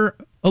founder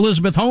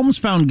Elizabeth Holmes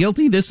found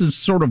guilty. This is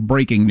sort of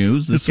breaking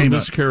news. It's a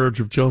miscarriage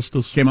of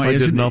justice. I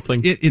did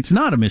nothing. It's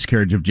not a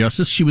miscarriage of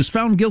justice. She was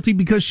found guilty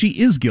because she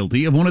is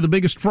guilty of one of the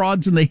biggest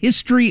frauds in the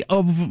history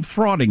of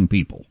frauding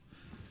people.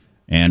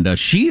 And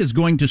she is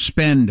going to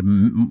spend,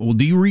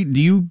 do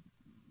you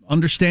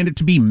understand it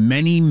to be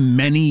many,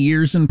 many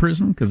years in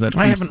prison?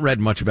 I haven't read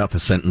much about the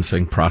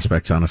sentencing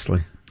prospects,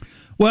 honestly.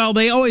 Well,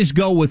 they always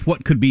go with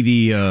what could be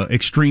the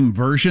extreme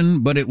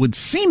version, but it would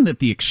seem that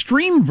the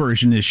extreme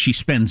version is she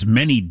spends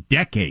many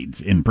decades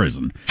in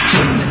prison.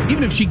 So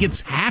even if she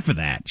gets half of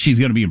that, she's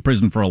going to be in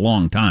prison for a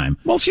long time.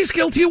 Well, she's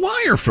guilty of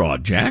wire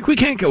fraud, Jack. We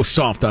can't go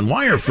soft on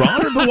wire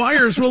fraud or the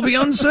wires will be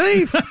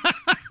unsafe.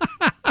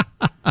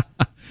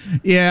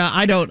 Yeah,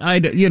 I don't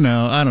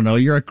know.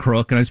 You're a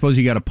crook, and I suppose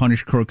you got to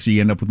punish crooks, so you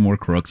end up with more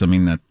crooks. I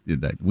mean,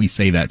 that we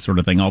say that sort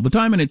of thing all the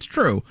time, and it's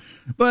true.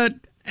 But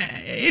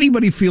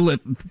anybody feel that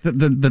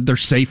they're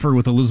safer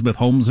with Elizabeth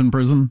Holmes in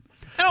prison?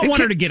 I don't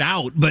want her to get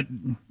out, but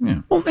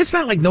yeah. Well, it's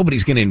not like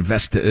nobody's going to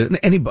invest.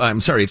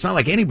 It's not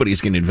like anybody's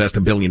going to invest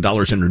 $1 billion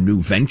in a new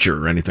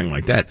venture or anything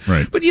like that.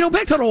 Right. But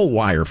back to that old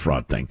wire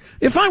fraud thing.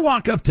 If I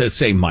walk up to,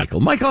 say,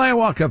 Michael, I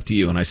walk up to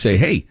you and I say,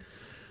 hey,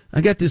 I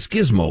got this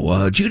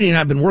gizmo. Judy and I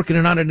have been working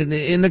on it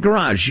in the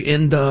garage.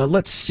 And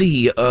let's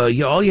see. All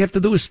you have to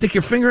do is stick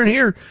your finger in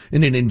here,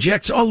 and it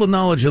injects all the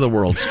knowledge of the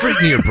world straight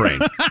into your brain.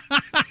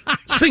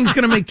 This thing's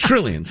going to make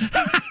trillions.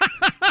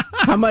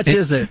 How much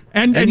is it?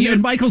 And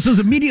Michael says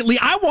immediately,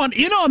 I want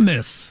in on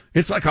this.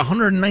 It's like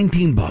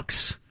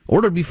 $119.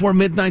 Ordered before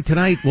midnight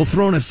tonight. We'll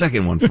throw in a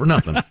second one for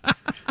nothing.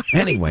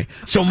 Anyway,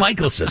 so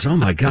Michael says, oh,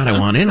 my God, I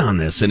want in on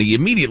this. And he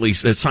immediately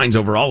signs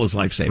over all his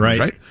life savings,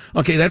 right?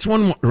 Okay, that's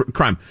one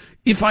crime.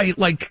 If I,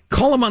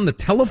 call him on the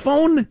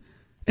telephone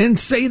and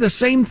say the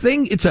same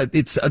thing, it's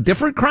a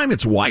different crime.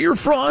 It's wire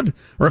fraud.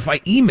 Or if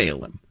I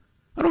email him.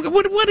 I don't.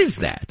 What is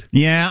that?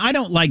 Yeah, I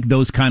don't like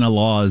those kind of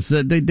laws.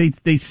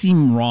 They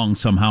seem wrong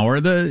somehow. Or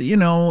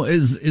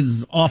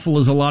as awful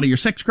as a lot of your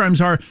sex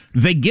crimes are,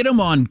 they get them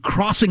on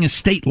crossing a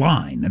state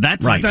line.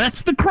 That's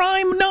the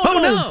crime.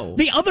 No.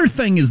 The other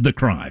thing is the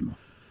crime.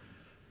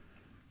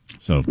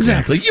 So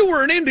exactly. You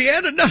were in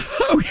Indiana. Now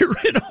you're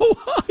in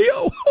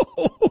Ohio.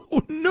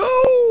 Oh,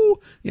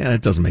 no. Yeah,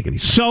 that doesn't make any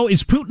sense. So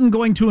is Putin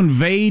going to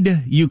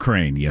invade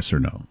Ukraine? Yes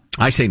or no?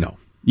 I say no.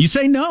 You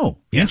say no.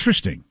 Yeah.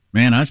 Interesting.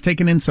 Man, I was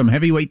taking in some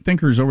heavyweight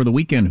thinkers over the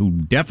weekend who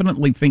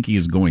definitely think he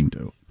is going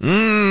to.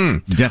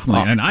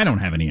 Definitely. And I don't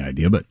have any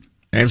idea, but...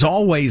 As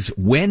always,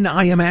 when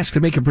I am asked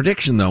to make a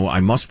prediction, though, I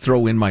must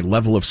throw in my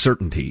level of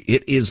certainty.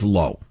 It is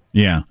low.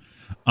 Yeah.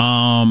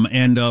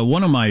 And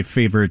one of my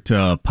favorite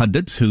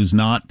pundits, who's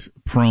not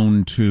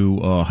prone to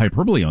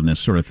hyperbole on this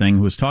sort of thing,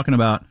 who was talking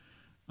about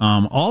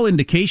all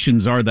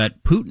indications are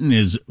that Putin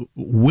is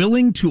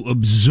willing to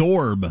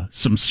absorb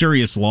some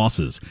serious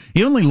losses.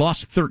 He only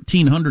lost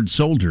 1,300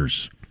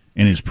 soldiers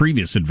in his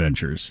previous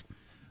adventures.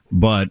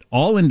 But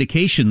all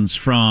indications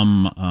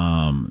from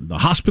the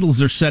hospitals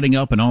they're setting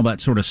up and all that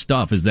sort of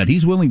stuff is that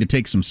he's willing to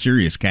take some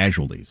serious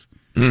casualties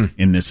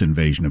in this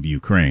invasion of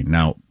Ukraine.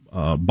 Now,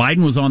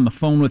 Biden was on the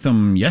phone with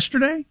him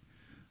yesterday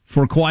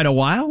for quite a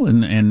while,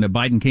 and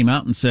Biden came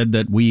out and said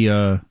that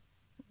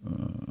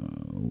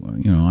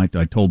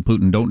I told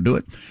Putin don't do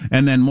it.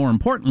 And then more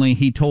importantly,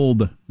 he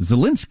told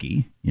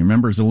Zelensky, you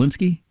remember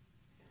Zelensky?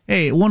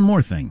 Hey, one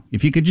more thing.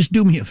 If you could just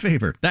do me a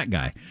favor, that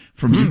guy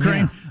from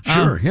Ukraine. Yeah.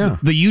 Sure, yeah.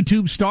 The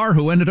YouTube star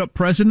who ended up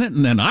president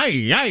and then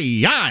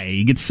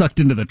he gets sucked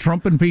into the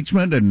Trump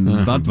impeachment and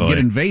about to get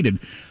invaded.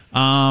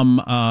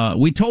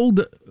 We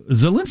told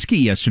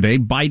Zelensky yesterday,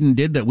 Biden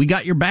did, that we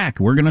got your back.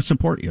 We're going to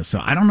support you.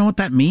 So I don't know what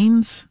that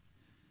means.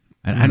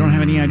 I don't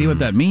have any idea what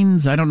that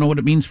means. I don't know what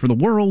it means for the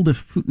world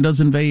if Putin does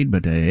invade,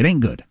 but it ain't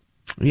good.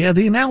 Yeah,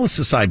 the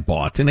analysis I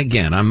bought, and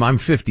again, I'm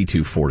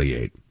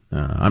 52-48.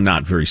 I'm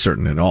not very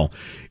certain at all,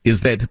 is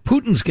that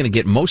Putin's going to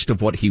get most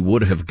of what he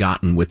would have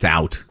gotten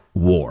without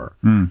war.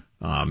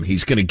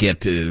 He's going to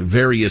get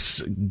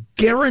various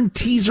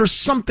guarantees or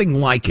something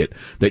like it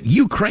that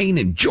Ukraine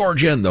and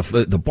Georgia and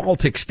the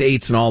Baltic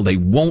states and all, they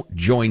won't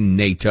join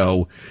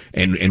NATO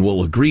and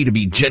will agree to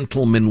be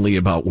gentlemanly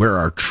about where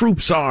our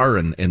troops are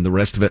and the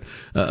rest of it.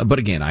 But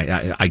again,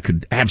 I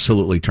could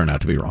absolutely turn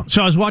out to be wrong.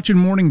 So I was watching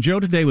Morning Joe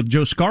today with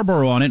Joe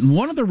Scarborough on it, and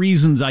one of the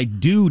reasons I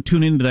do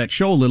tune into that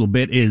show a little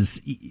bit is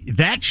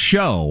that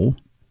show...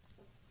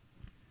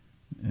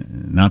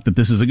 Not that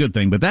this is a good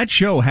thing, but that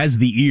show has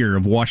the ear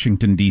of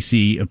Washington,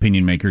 D.C.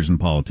 opinion makers and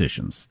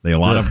politicians. A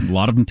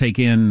lot of them take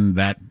in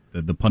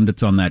the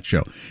pundits on that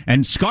show.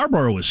 And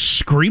Scarborough was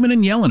screaming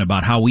and yelling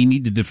about how we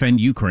need to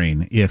defend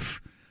Ukraine if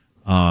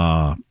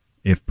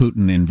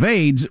Putin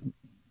invades,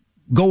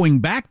 going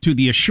back to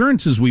the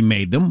assurances we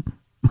made them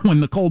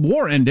when the Cold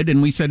War ended,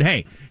 and we said,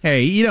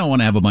 hey, you don't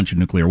want to have a bunch of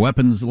nuclear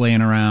weapons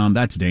laying around.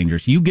 That's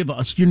dangerous. You give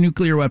us your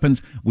nuclear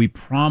weapons, we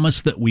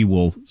promise that we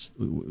will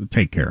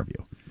take care of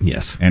you.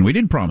 Yes. And we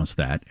did promise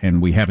that,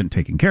 and we haven't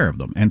taken care of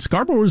them. And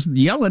Scarborough was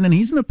yelling, and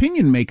he's an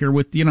opinion maker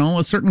with,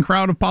 a certain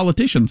crowd of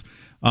politicians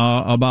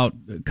about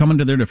coming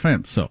to their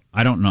defense. So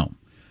I don't know.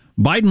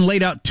 Biden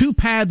laid out two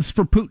paths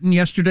for Putin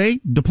yesterday: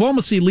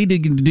 diplomacy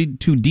leading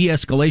to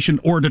de-escalation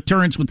or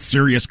deterrence with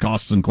serious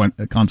costs and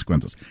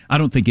consequences. I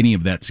don't think any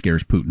of that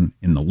scares Putin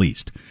in the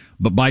least.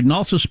 But Biden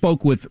also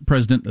spoke with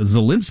President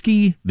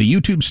Zelensky, the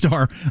YouTube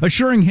star,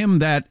 assuring him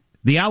that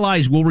the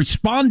allies will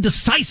respond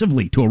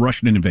decisively to a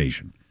Russian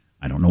invasion.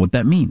 I don't know what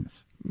that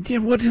means. Yeah,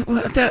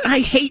 I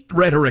hate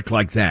rhetoric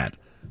like that.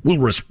 We'll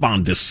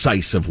respond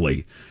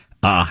decisively.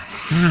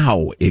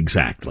 How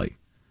exactly?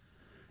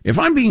 If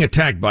I'm being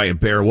attacked by a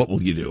bear, what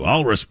will you do?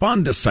 I'll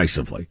respond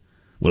decisively.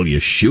 Will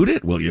you shoot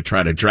it? Will you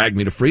try to drag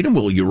me to freedom?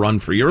 Will you run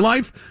for your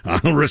life?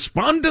 I'll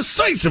respond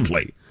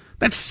decisively.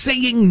 That's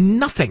saying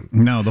nothing.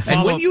 No,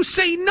 and when you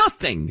say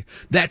nothing,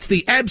 that's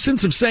the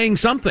absence of saying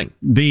something.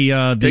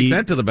 Take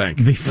that to the bank.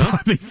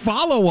 The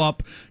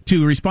follow-up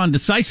to respond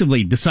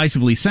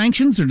decisively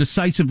sanctions or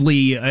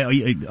decisively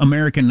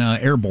American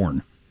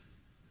airborne?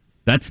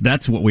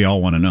 That's what we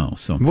all want to know.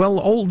 So, well,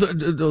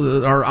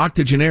 our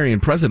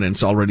octogenarian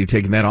president's already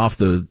taken that off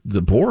the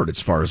board,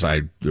 as far as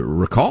I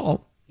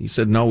recall. He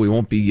said, no, we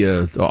won't be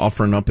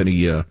offering up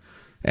any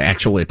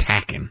actual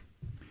attacking.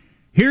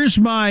 Here's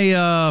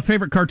my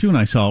favorite cartoon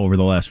I saw over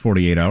the last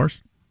 48 hours.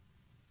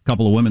 A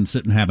couple of women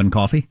sitting having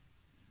coffee.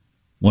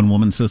 One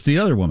woman says to the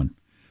other woman,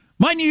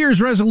 "My New Year's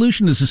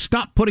resolution is to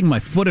stop putting my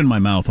foot in my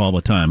mouth all the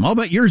time. I'll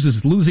bet yours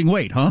is losing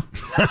weight, huh?"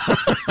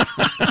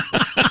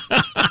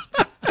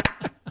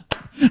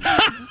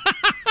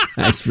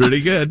 That's pretty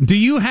good. Do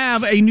you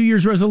have a New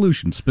Year's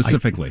resolution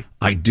specifically?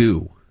 I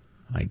do.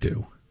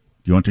 Do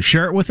you want to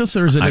share it with us,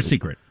 or is it a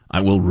secret?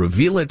 I will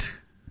reveal it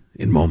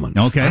in moments.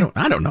 Okay.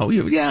 I don't know.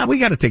 Yeah, we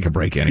got to take a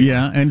break anyway.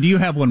 Yeah, and do you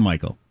have one,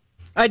 Michael?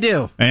 I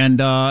do. And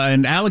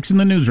Alex in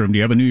the newsroom, do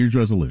you have a New Year's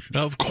resolution?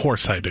 Of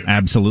course I do.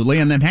 Absolutely.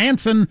 And then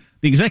Hanson,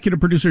 the executive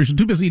producer, is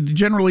too busy to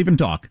generally even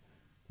talk.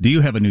 Do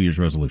you have a New Year's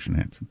resolution,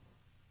 Hanson?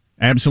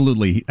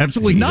 Absolutely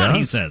not,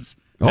 he says.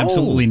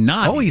 Absolutely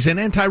not. Oh, he's an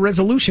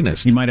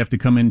anti-resolutionist. He might have to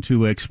come in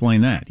to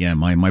explain that. Yeah,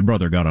 my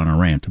brother got on a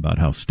rant about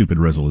how stupid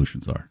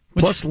resolutions are.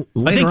 Plus,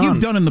 I think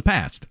you've done in the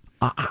past.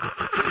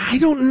 I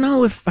don't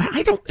know if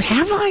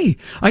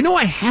I know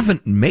I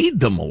haven't made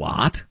them a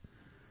lot.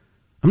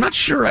 I'm not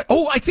sure.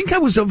 I think I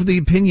was of the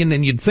opinion,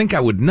 and you'd think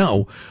I would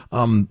know,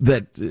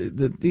 that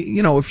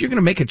if you're going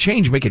to make a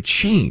change, make a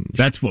change.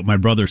 That's what my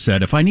brother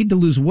said. If I need to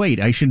lose weight,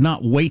 I should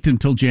not wait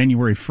until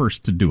January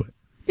 1st to do it.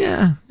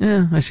 Yeah,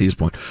 I see his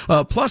point.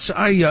 Plus,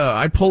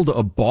 I pulled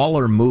a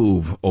baller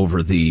move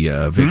over the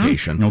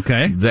vacation.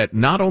 Okay. That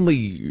not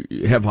only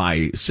have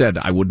I said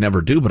I would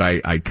never do, but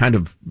I kind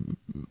of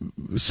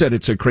said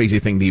it's a crazy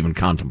thing to even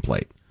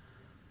contemplate.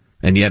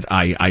 And yet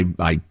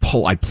I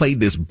played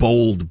this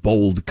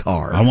bold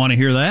card. I want to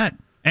hear that.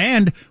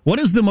 And what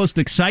is the most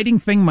exciting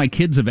thing my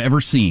kids have ever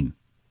seen?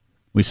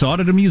 We saw it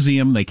at a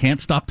museum. They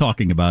can't stop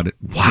talking about it.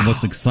 It's the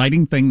most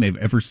exciting thing they've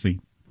ever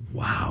seen.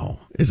 Wow.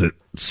 Is it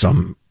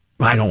some...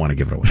 I don't want to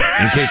give it away,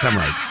 in case I'm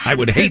right. I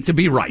would hate to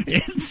be right.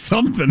 It's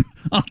something.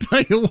 I'll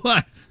tell you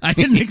what. I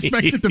didn't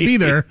expect it to be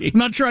there. I'm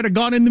not sure I'd have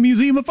gone in the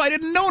museum if I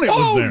didn't know it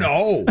was there.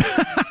 Oh, no.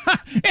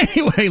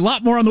 Anyway, a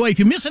lot more on the way. If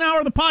you miss an hour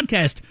of the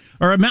podcast,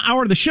 or an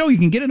hour of the show, you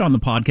can get it on the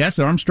podcast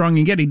at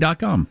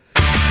ArmstrongandGetty.com.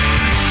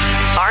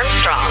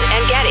 Armstrong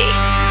and Getty.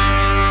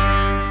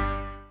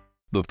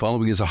 The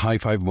following is a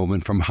high-five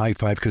moment from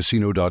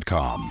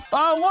highfivecasino.com.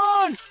 I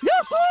won!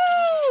 Yahoo!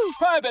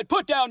 Private,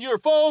 put down your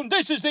phone.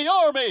 This is the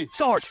Army.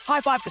 Sarge,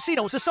 High Five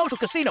Casino is a social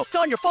casino. It's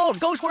on your phone.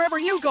 Goes wherever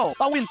you go.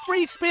 I win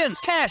free spins,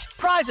 cash,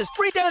 prizes,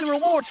 free daily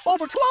rewards,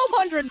 over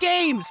 1,200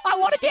 games. I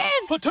won again.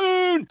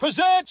 Platoon,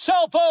 present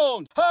cell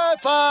phone. High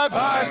Five.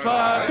 High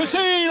Five.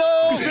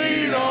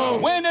 Casino.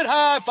 Win at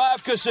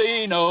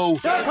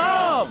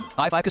highfivecasino.com.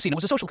 High Five Casino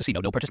is a social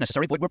casino. No purchase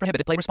necessary. Void where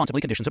prohibited. Play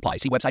responsibly. Conditions apply.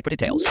 See website for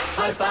details.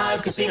 High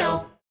Five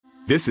Casino.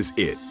 This is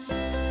it.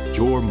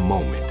 Your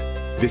moment.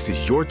 This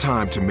is your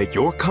time to make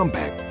your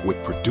comeback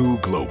with Purdue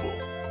Global.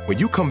 When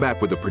you come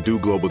back with a Purdue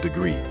Global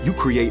degree, you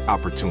create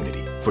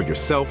opportunity for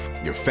yourself,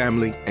 your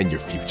family, and your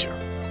future.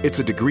 It's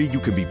a degree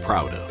you can be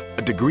proud of,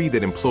 a degree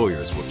that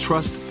employers will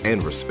trust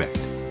and respect.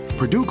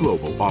 Purdue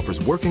Global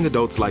offers working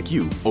adults like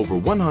you over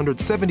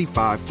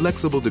 175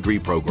 flexible degree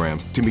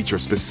programs to meet your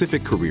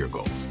specific career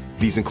goals.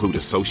 These include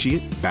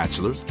associate,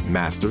 bachelor's,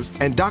 master's,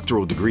 and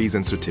doctoral degrees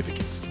and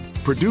certificates.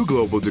 Purdue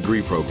Global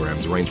degree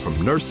programs range from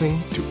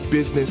nursing to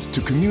business to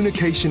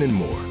communication and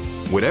more.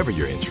 Whatever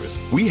your interest,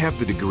 we have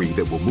the degree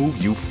that will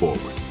move you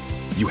forward.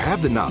 You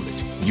have the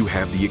knowledge, you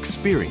have the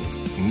experience.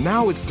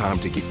 Now it's time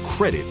to get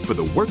credit for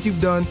the work you've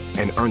done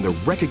and earn the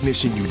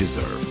recognition you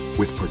deserve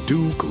with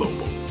Purdue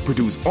Global,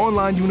 Purdue's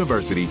online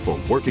university for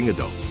working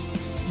adults.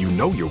 You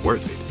know you're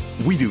worth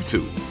it. We do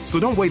too.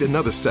 So don't wait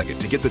another second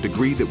to get the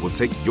degree that will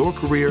take your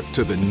career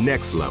to the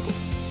next level.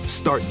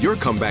 Start your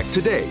comeback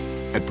today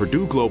at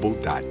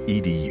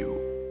purdueglobal.edu.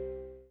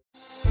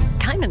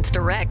 Diamonds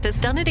Direct has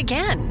done it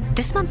again.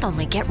 This month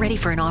only, get ready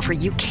for an offer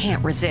you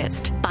can't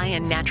resist. Buy a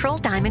natural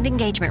diamond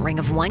engagement ring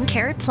of 1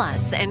 carat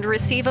plus and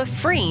receive a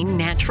free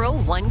natural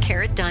 1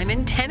 carat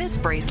diamond tennis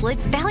bracelet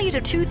valued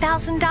at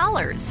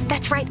 $2,000.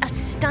 That's right, a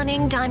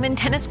stunning diamond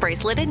tennis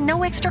bracelet at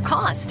no extra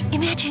cost.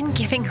 Imagine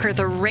giving her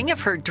the ring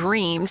of her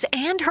dreams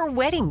and her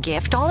wedding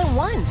gift all at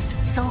once.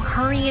 So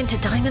hurry into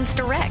Diamonds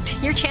Direct.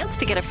 Your chance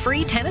to get a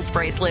free tennis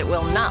bracelet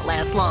will not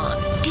last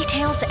long.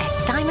 Details at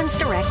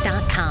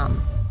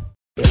diamondsdirect.com.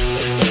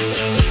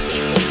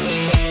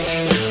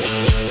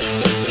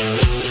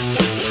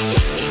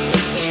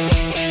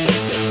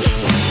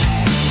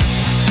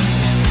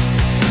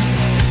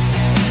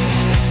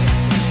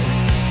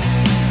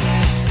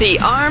 The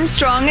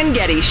Armstrong and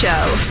Getty Show.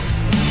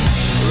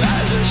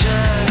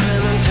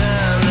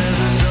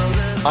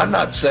 I'm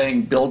not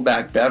saying Build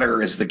Back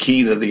Better is the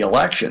key to the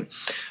election,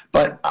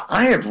 but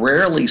I have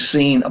rarely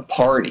seen a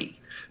party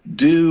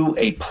do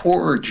a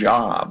poorer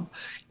job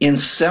in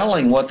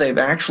selling what they've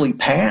actually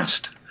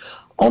passed.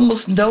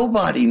 Almost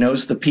nobody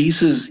knows the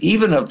pieces,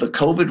 even of the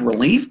COVID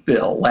relief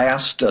bill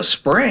last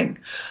spring,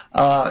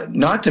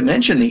 not to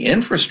mention the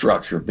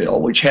infrastructure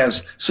bill, which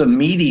has some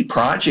meaty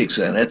projects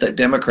in it that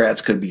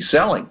Democrats could be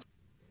selling.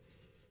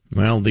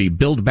 Well, the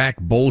Build Back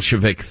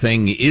Bolshevik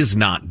thing is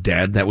not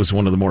dead. That was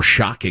one of the more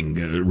shocking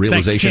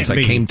realizations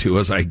I came to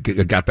as I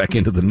got back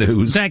into the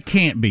news. That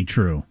can't be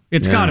true.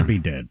 It's got to be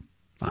dead.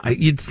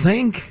 You'd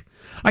think.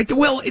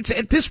 Well, it's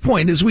at this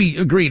point, as we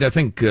agreed, I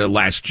think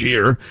last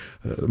year,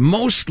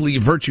 mostly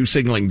virtue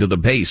signaling to the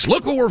base.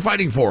 Look what we're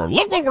fighting for.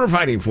 Look what we're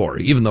fighting for,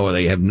 even though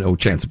they have no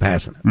chance of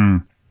passing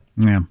it.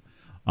 Yeah.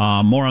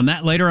 More on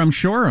that later, I'm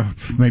sure,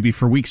 maybe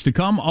for weeks to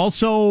come.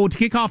 Also, to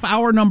kick off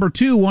hour number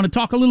 2, want to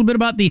talk a little bit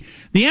about the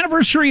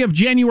anniversary of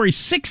January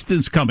 6th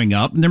is coming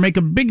up, and they're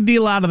making a big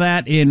deal out of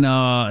that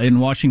in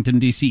Washington,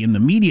 D.C. in the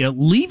media,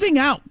 leaving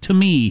out, to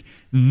me,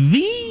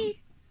 the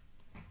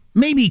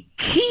maybe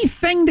key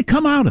thing to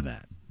come out of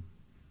that.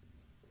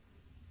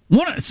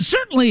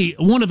 Certainly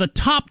one of the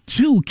top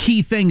 2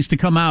 key things to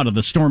come out of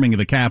the storming of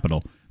the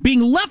Capitol,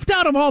 being left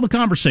out of all the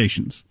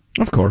conversations.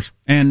 Of course.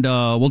 And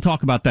we'll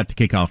talk about that to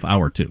kick off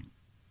hour 2.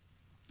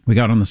 We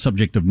got on the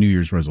subject of New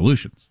Year's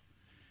resolutions.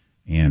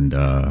 And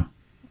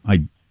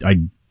I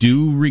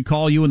do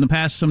recall you in the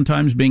past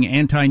sometimes being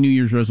anti-New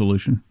Year's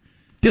resolution.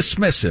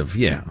 Dismissive,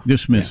 yeah.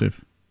 Dismissive.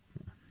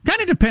 Yeah.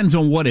 Kind of depends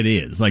on what it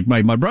is. Like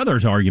my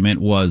brother's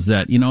argument was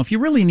that, if you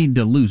really need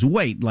to lose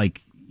weight,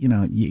 like,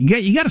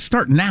 you got to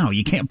start now.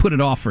 You can't put it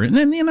off for it. And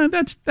then,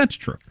 that's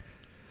true.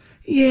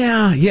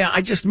 Yeah.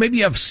 I just,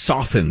 maybe I've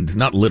softened,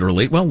 not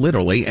literally, well,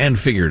 literally and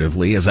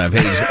figuratively as I've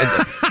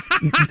aged.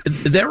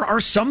 There are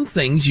some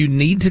things you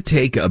need to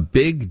take a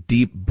big,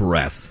 deep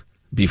breath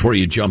before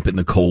you jump in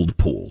the cold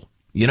pool.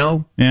 Yeah.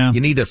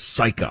 You need to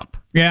psych up.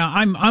 Yeah,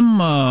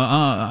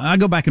 I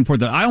go back and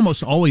forth. I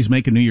almost always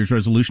make a New Year's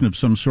resolution of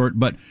some sort,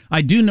 but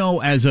I do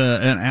know as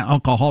an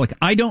alcoholic,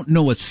 I don't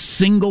know a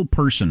single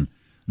person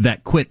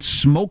that quit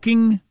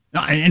smoking,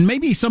 and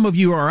maybe some of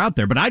you are out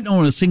there, but I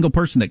don't know a single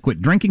person that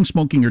quit drinking,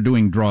 smoking, or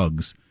doing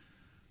drugs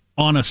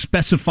on a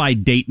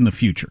specified date in the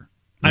future.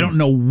 I don't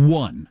know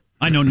one.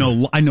 I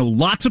know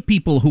lots of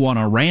people who on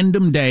a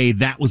random day,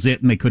 that was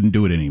it, and they couldn't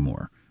do it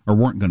anymore, or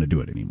weren't going to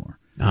do it anymore.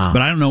 But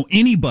I don't know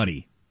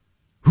anybody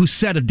who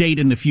set a date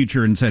in the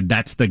future and said,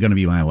 that's going to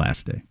be my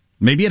last day.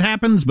 Maybe it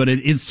happens, but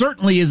it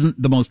certainly isn't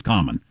the most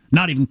common,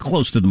 not even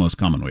close to the most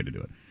common way to do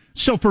it.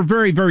 So for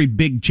very, very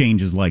big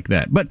changes like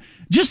that. But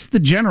just the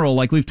general,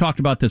 like we've talked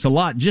about this a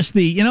lot, just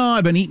the,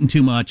 I've been eating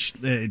too much,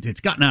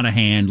 it's gotten out of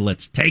hand,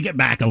 let's take it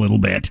back a little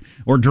bit,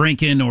 or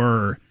drinking,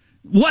 or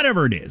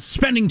whatever it is,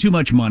 spending too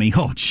much money.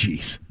 Oh,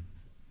 jeez.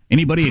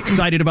 Anybody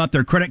excited about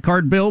their credit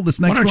card bill this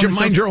next one? Why don't you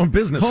mind your own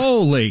business?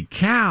 Holy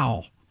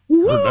cow.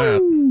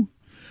 Woo!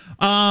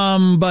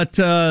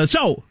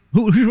 So,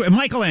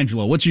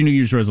 Michelangelo, what's your New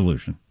Year's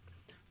resolution?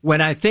 When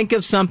I think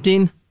of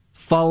something,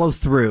 follow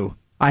through.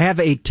 I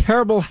have a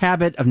terrible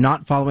habit of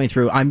not following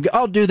through.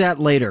 I'll do that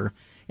later.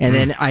 And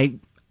then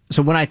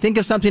so when I think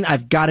of something,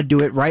 I've got to do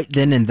it right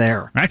then and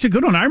there. That's a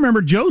good one. I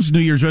remember Joe's New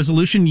Year's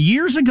resolution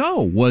years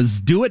ago was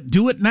do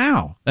it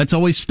now. That's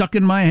always stuck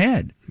in my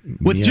head.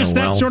 With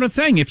that sort of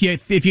thing. If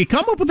you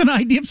come up with an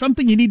idea of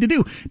something you need to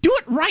do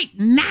it right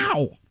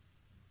now.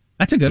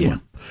 That's a good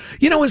one.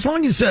 You know, as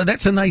long as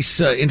that's a nice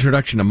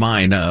introduction of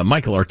mine.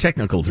 Michael, our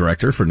technical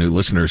director, for new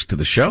listeners to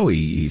the show,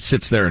 he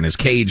sits there in his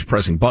cage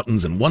pressing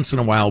buttons, and once in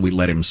a while we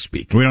let him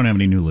speak. We don't have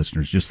any new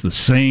listeners, just the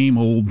same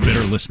old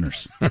bitter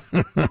listeners.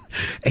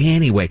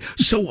 Anyway,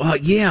 so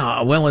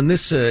well, and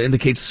this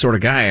indicates the sort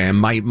of guy I am.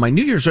 My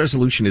New Year's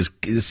resolution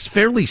is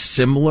fairly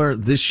similar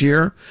this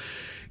year.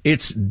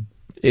 It's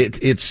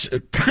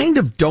kind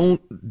of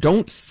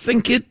don't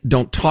think it,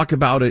 don't talk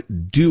about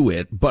it, do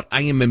it. But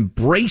I am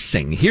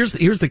embracing. Here's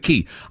the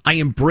key. I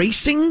am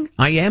embracing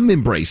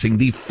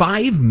the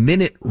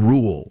 5-minute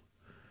rule,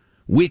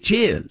 which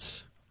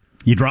is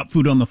you drop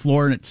food on the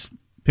floor and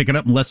pick it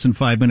up in less than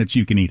 5 minutes.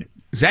 You can eat it.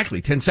 Exactly.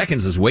 10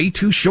 seconds is way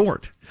too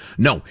short.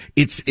 No,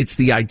 it's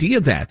the idea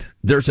that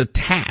there's a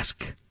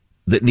task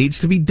that needs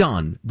to be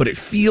done, but it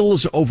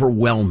feels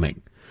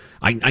overwhelming.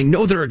 I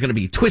know there are going to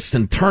be twists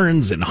and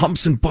turns and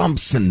humps and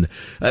bumps, and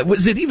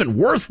was it even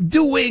worth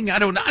doing? I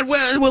don't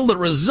know. Will the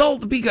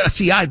result be good?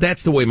 See,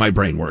 that's the way my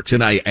brain works,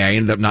 and I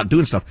ended up not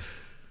doing stuff.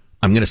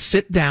 I'm going to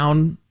sit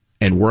down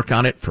and work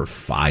on it for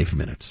 5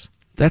 minutes.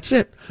 That's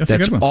it.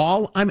 That's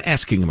all I'm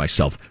asking of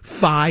myself.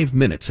 5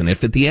 minutes. And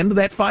if at the end of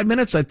that 5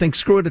 minutes I think,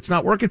 screw it, it's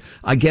not working,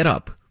 I get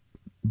up.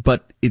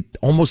 But it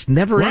almost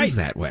never ends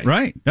that way.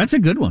 Right. That's a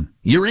good one.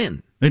 You're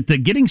in. The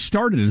getting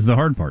started is the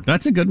hard part.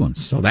 That's a good one.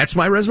 So that's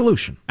my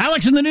resolution.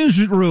 Alex in the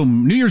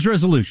newsroom, New Year's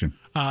resolution.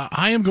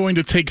 I am going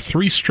to take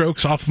 3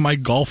 strokes off of my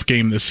golf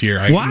game this year.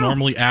 I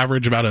normally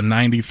average about a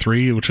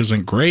 93, which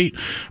isn't great,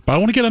 but I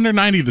want to get under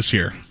 90 this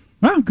year.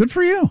 Wow, good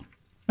for you.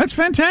 That's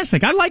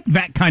fantastic. I like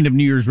that kind of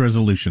New Year's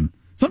resolution.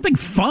 Something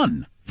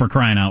fun, for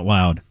crying out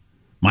loud.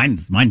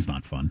 Mine's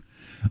not fun.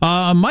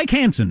 Mike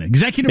Hansen,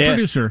 executive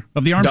producer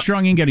of the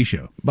Armstrong and Getty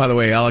Show. By the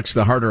way, Alex,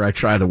 the harder I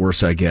try, the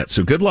worse I get.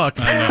 So good luck.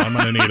 I know, I'm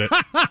going to need it.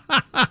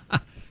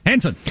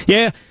 Hansen.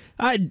 Yeah,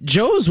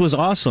 Joe's was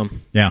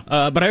awesome. Yeah.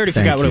 But I already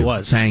forgot what it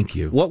was. Thank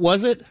you. What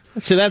was it?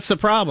 See, that's the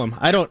problem.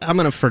 I'm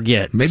going to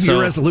forget. Maybe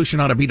your resolution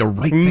ought to be to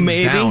write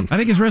things down. I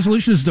think his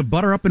resolution is to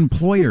butter up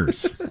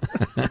employers.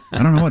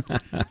 I don't know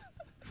what...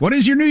 What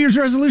is your New Year's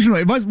resolution?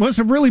 It must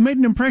have really made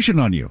an impression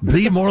on you.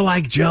 Be more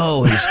like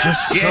Joe. He's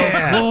just so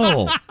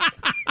cool.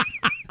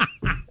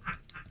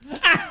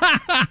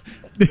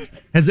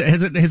 Has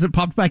it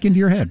popped back into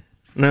your head?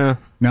 No.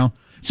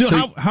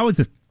 So how is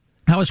it?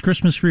 How is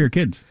Christmas for your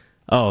kids?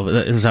 Oh,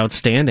 it was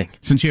outstanding.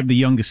 Since you have the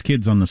youngest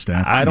kids on the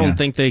staff, I don't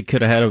think they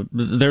could have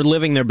they're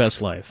living their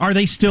best life. Are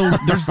they still?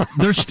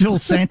 There's still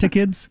Santa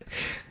kids.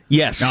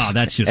 Yes. Oh,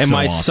 that's just and so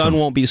my awesome. son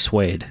won't be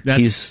swayed.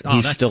 He's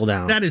still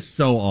down. That is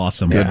so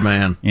awesome. Good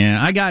man.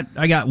 Yeah, I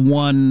got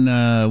one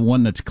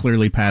that's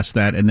clearly past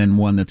that, and then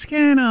one that's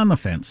kind of on the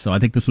fence. So I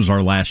think this was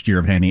our last year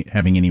of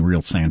having any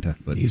real Santa.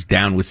 But he's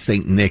down with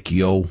Saint Nick,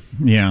 yo.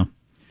 Yeah,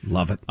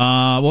 love it.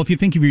 Well, if you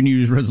think of your New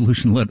Year's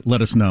resolution,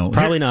 let us know.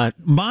 Probably not.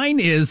 Mine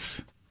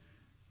is,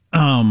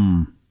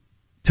 for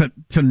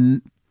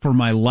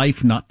my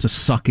life not to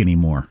suck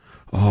anymore.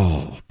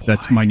 Oh, boy.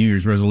 That's my New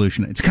Year's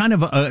resolution. It's kind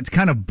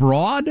of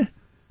broad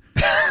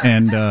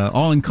and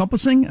all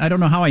encompassing. I don't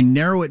know how I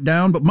narrow it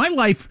down, but my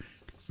life,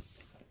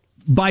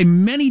 by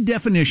many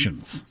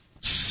definitions,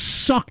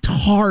 sucked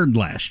hard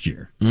last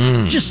year.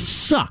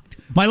 Just sucked.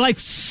 My life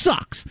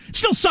sucks. It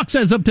still sucks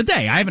as of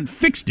today. I haven't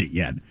fixed it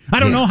yet. I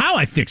don't know how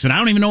I fix it. I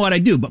don't even know what I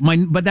do.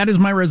 But that is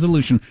my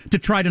resolution, to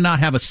try to not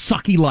have a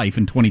sucky life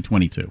in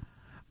 2022.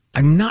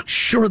 I'm not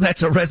sure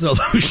that's a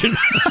resolution.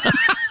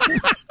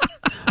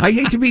 I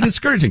hate to be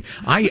discouraging.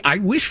 I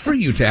wish for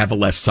you to have a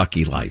less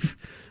sucky life.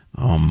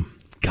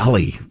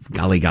 Golly.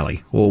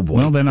 Oh, boy.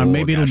 Well, then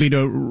maybe it'll be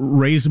to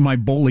raise my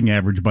bowling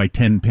average by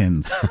 10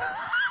 pins.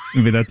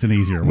 Maybe that's an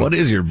easier one. What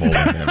is your bowling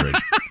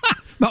average?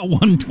 About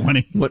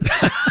 120.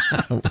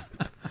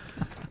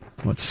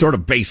 What sort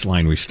of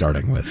baseline are we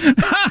starting with?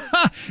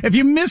 If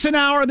you miss an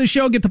hour of the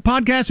show, get the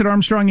podcast at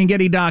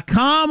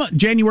ArmstrongandGetty.com.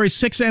 January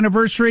 6th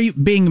anniversary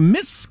being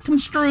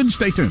misconstrued.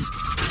 Stay tuned.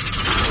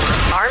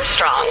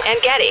 Armstrong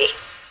and Getty.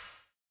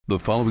 The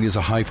following is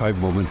a high five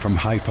moment from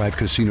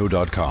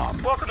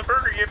highfivecasino.com. Welcome to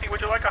Burger Yippee. Would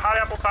you like a hot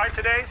apple pie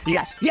today?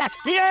 Yes, yeah,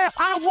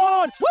 I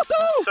won!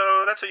 Woohoo!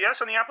 So that's a yes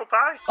on the apple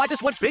pie? I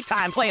just went big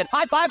time playing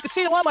High Five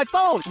Casino on my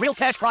phone. Real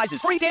cash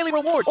prizes, free daily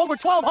rewards, over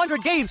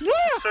 1,200 games. Yeah!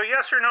 So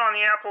yes or no on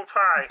the apple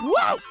pie?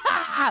 Whoa!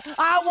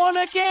 I won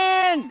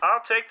again!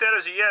 I'll take that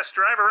as a yes.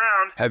 Drive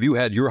around. Have you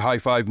had your high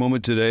five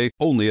moment today?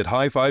 Only at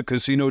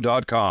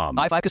highfivecasino.com.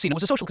 High Five Casino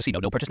is a social casino.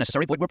 No purchase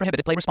necessary. Void where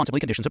prohibited. Play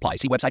responsibly. Conditions apply.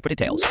 See website for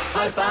details.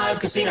 High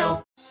Five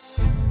Casino.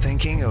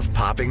 Thinking of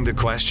popping the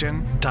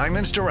question?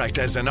 Diamonds Direct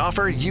has an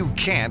offer you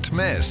can't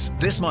miss.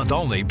 This month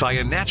only, buy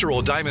a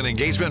natural diamond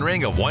engagement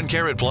ring of 1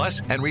 carat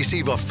plus and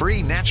receive a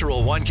free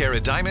natural 1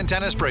 carat diamond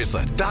tennis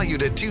bracelet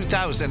valued at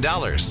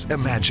 $2,000.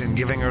 Imagine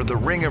giving her the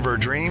ring of her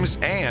dreams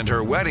and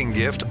her wedding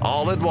gift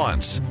all at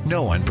once.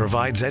 No one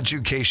provides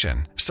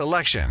education,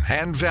 selection,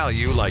 and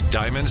value like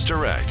Diamonds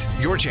Direct.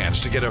 Your chance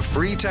to get a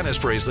free tennis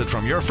bracelet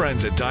from your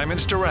friends at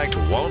Diamonds Direct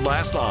won't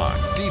last long.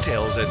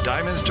 Details at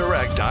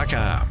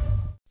diamondsdirect.com.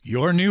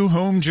 Your new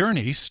home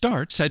journey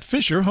starts at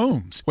Fisher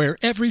Homes, where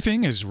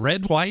everything is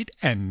red, white,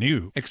 and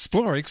new.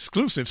 Explore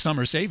exclusive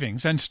summer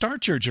savings and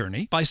start your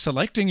journey by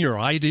selecting your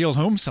ideal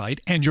home site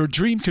and your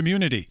dream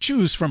community.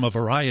 Choose from a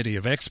variety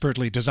of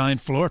expertly designed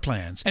floor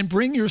plans and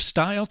bring your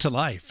style to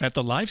life at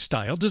the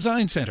Lifestyle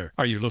Design Center.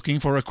 Are you looking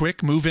for a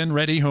quick move-in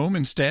ready home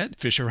instead?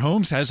 Fisher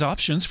Homes has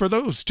options for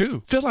those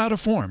too. Fill out a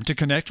form to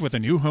connect with a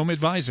new home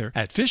advisor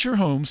at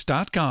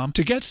fisherhomes.com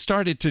to get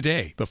started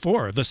today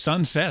before the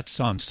sun sets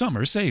on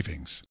summer savings.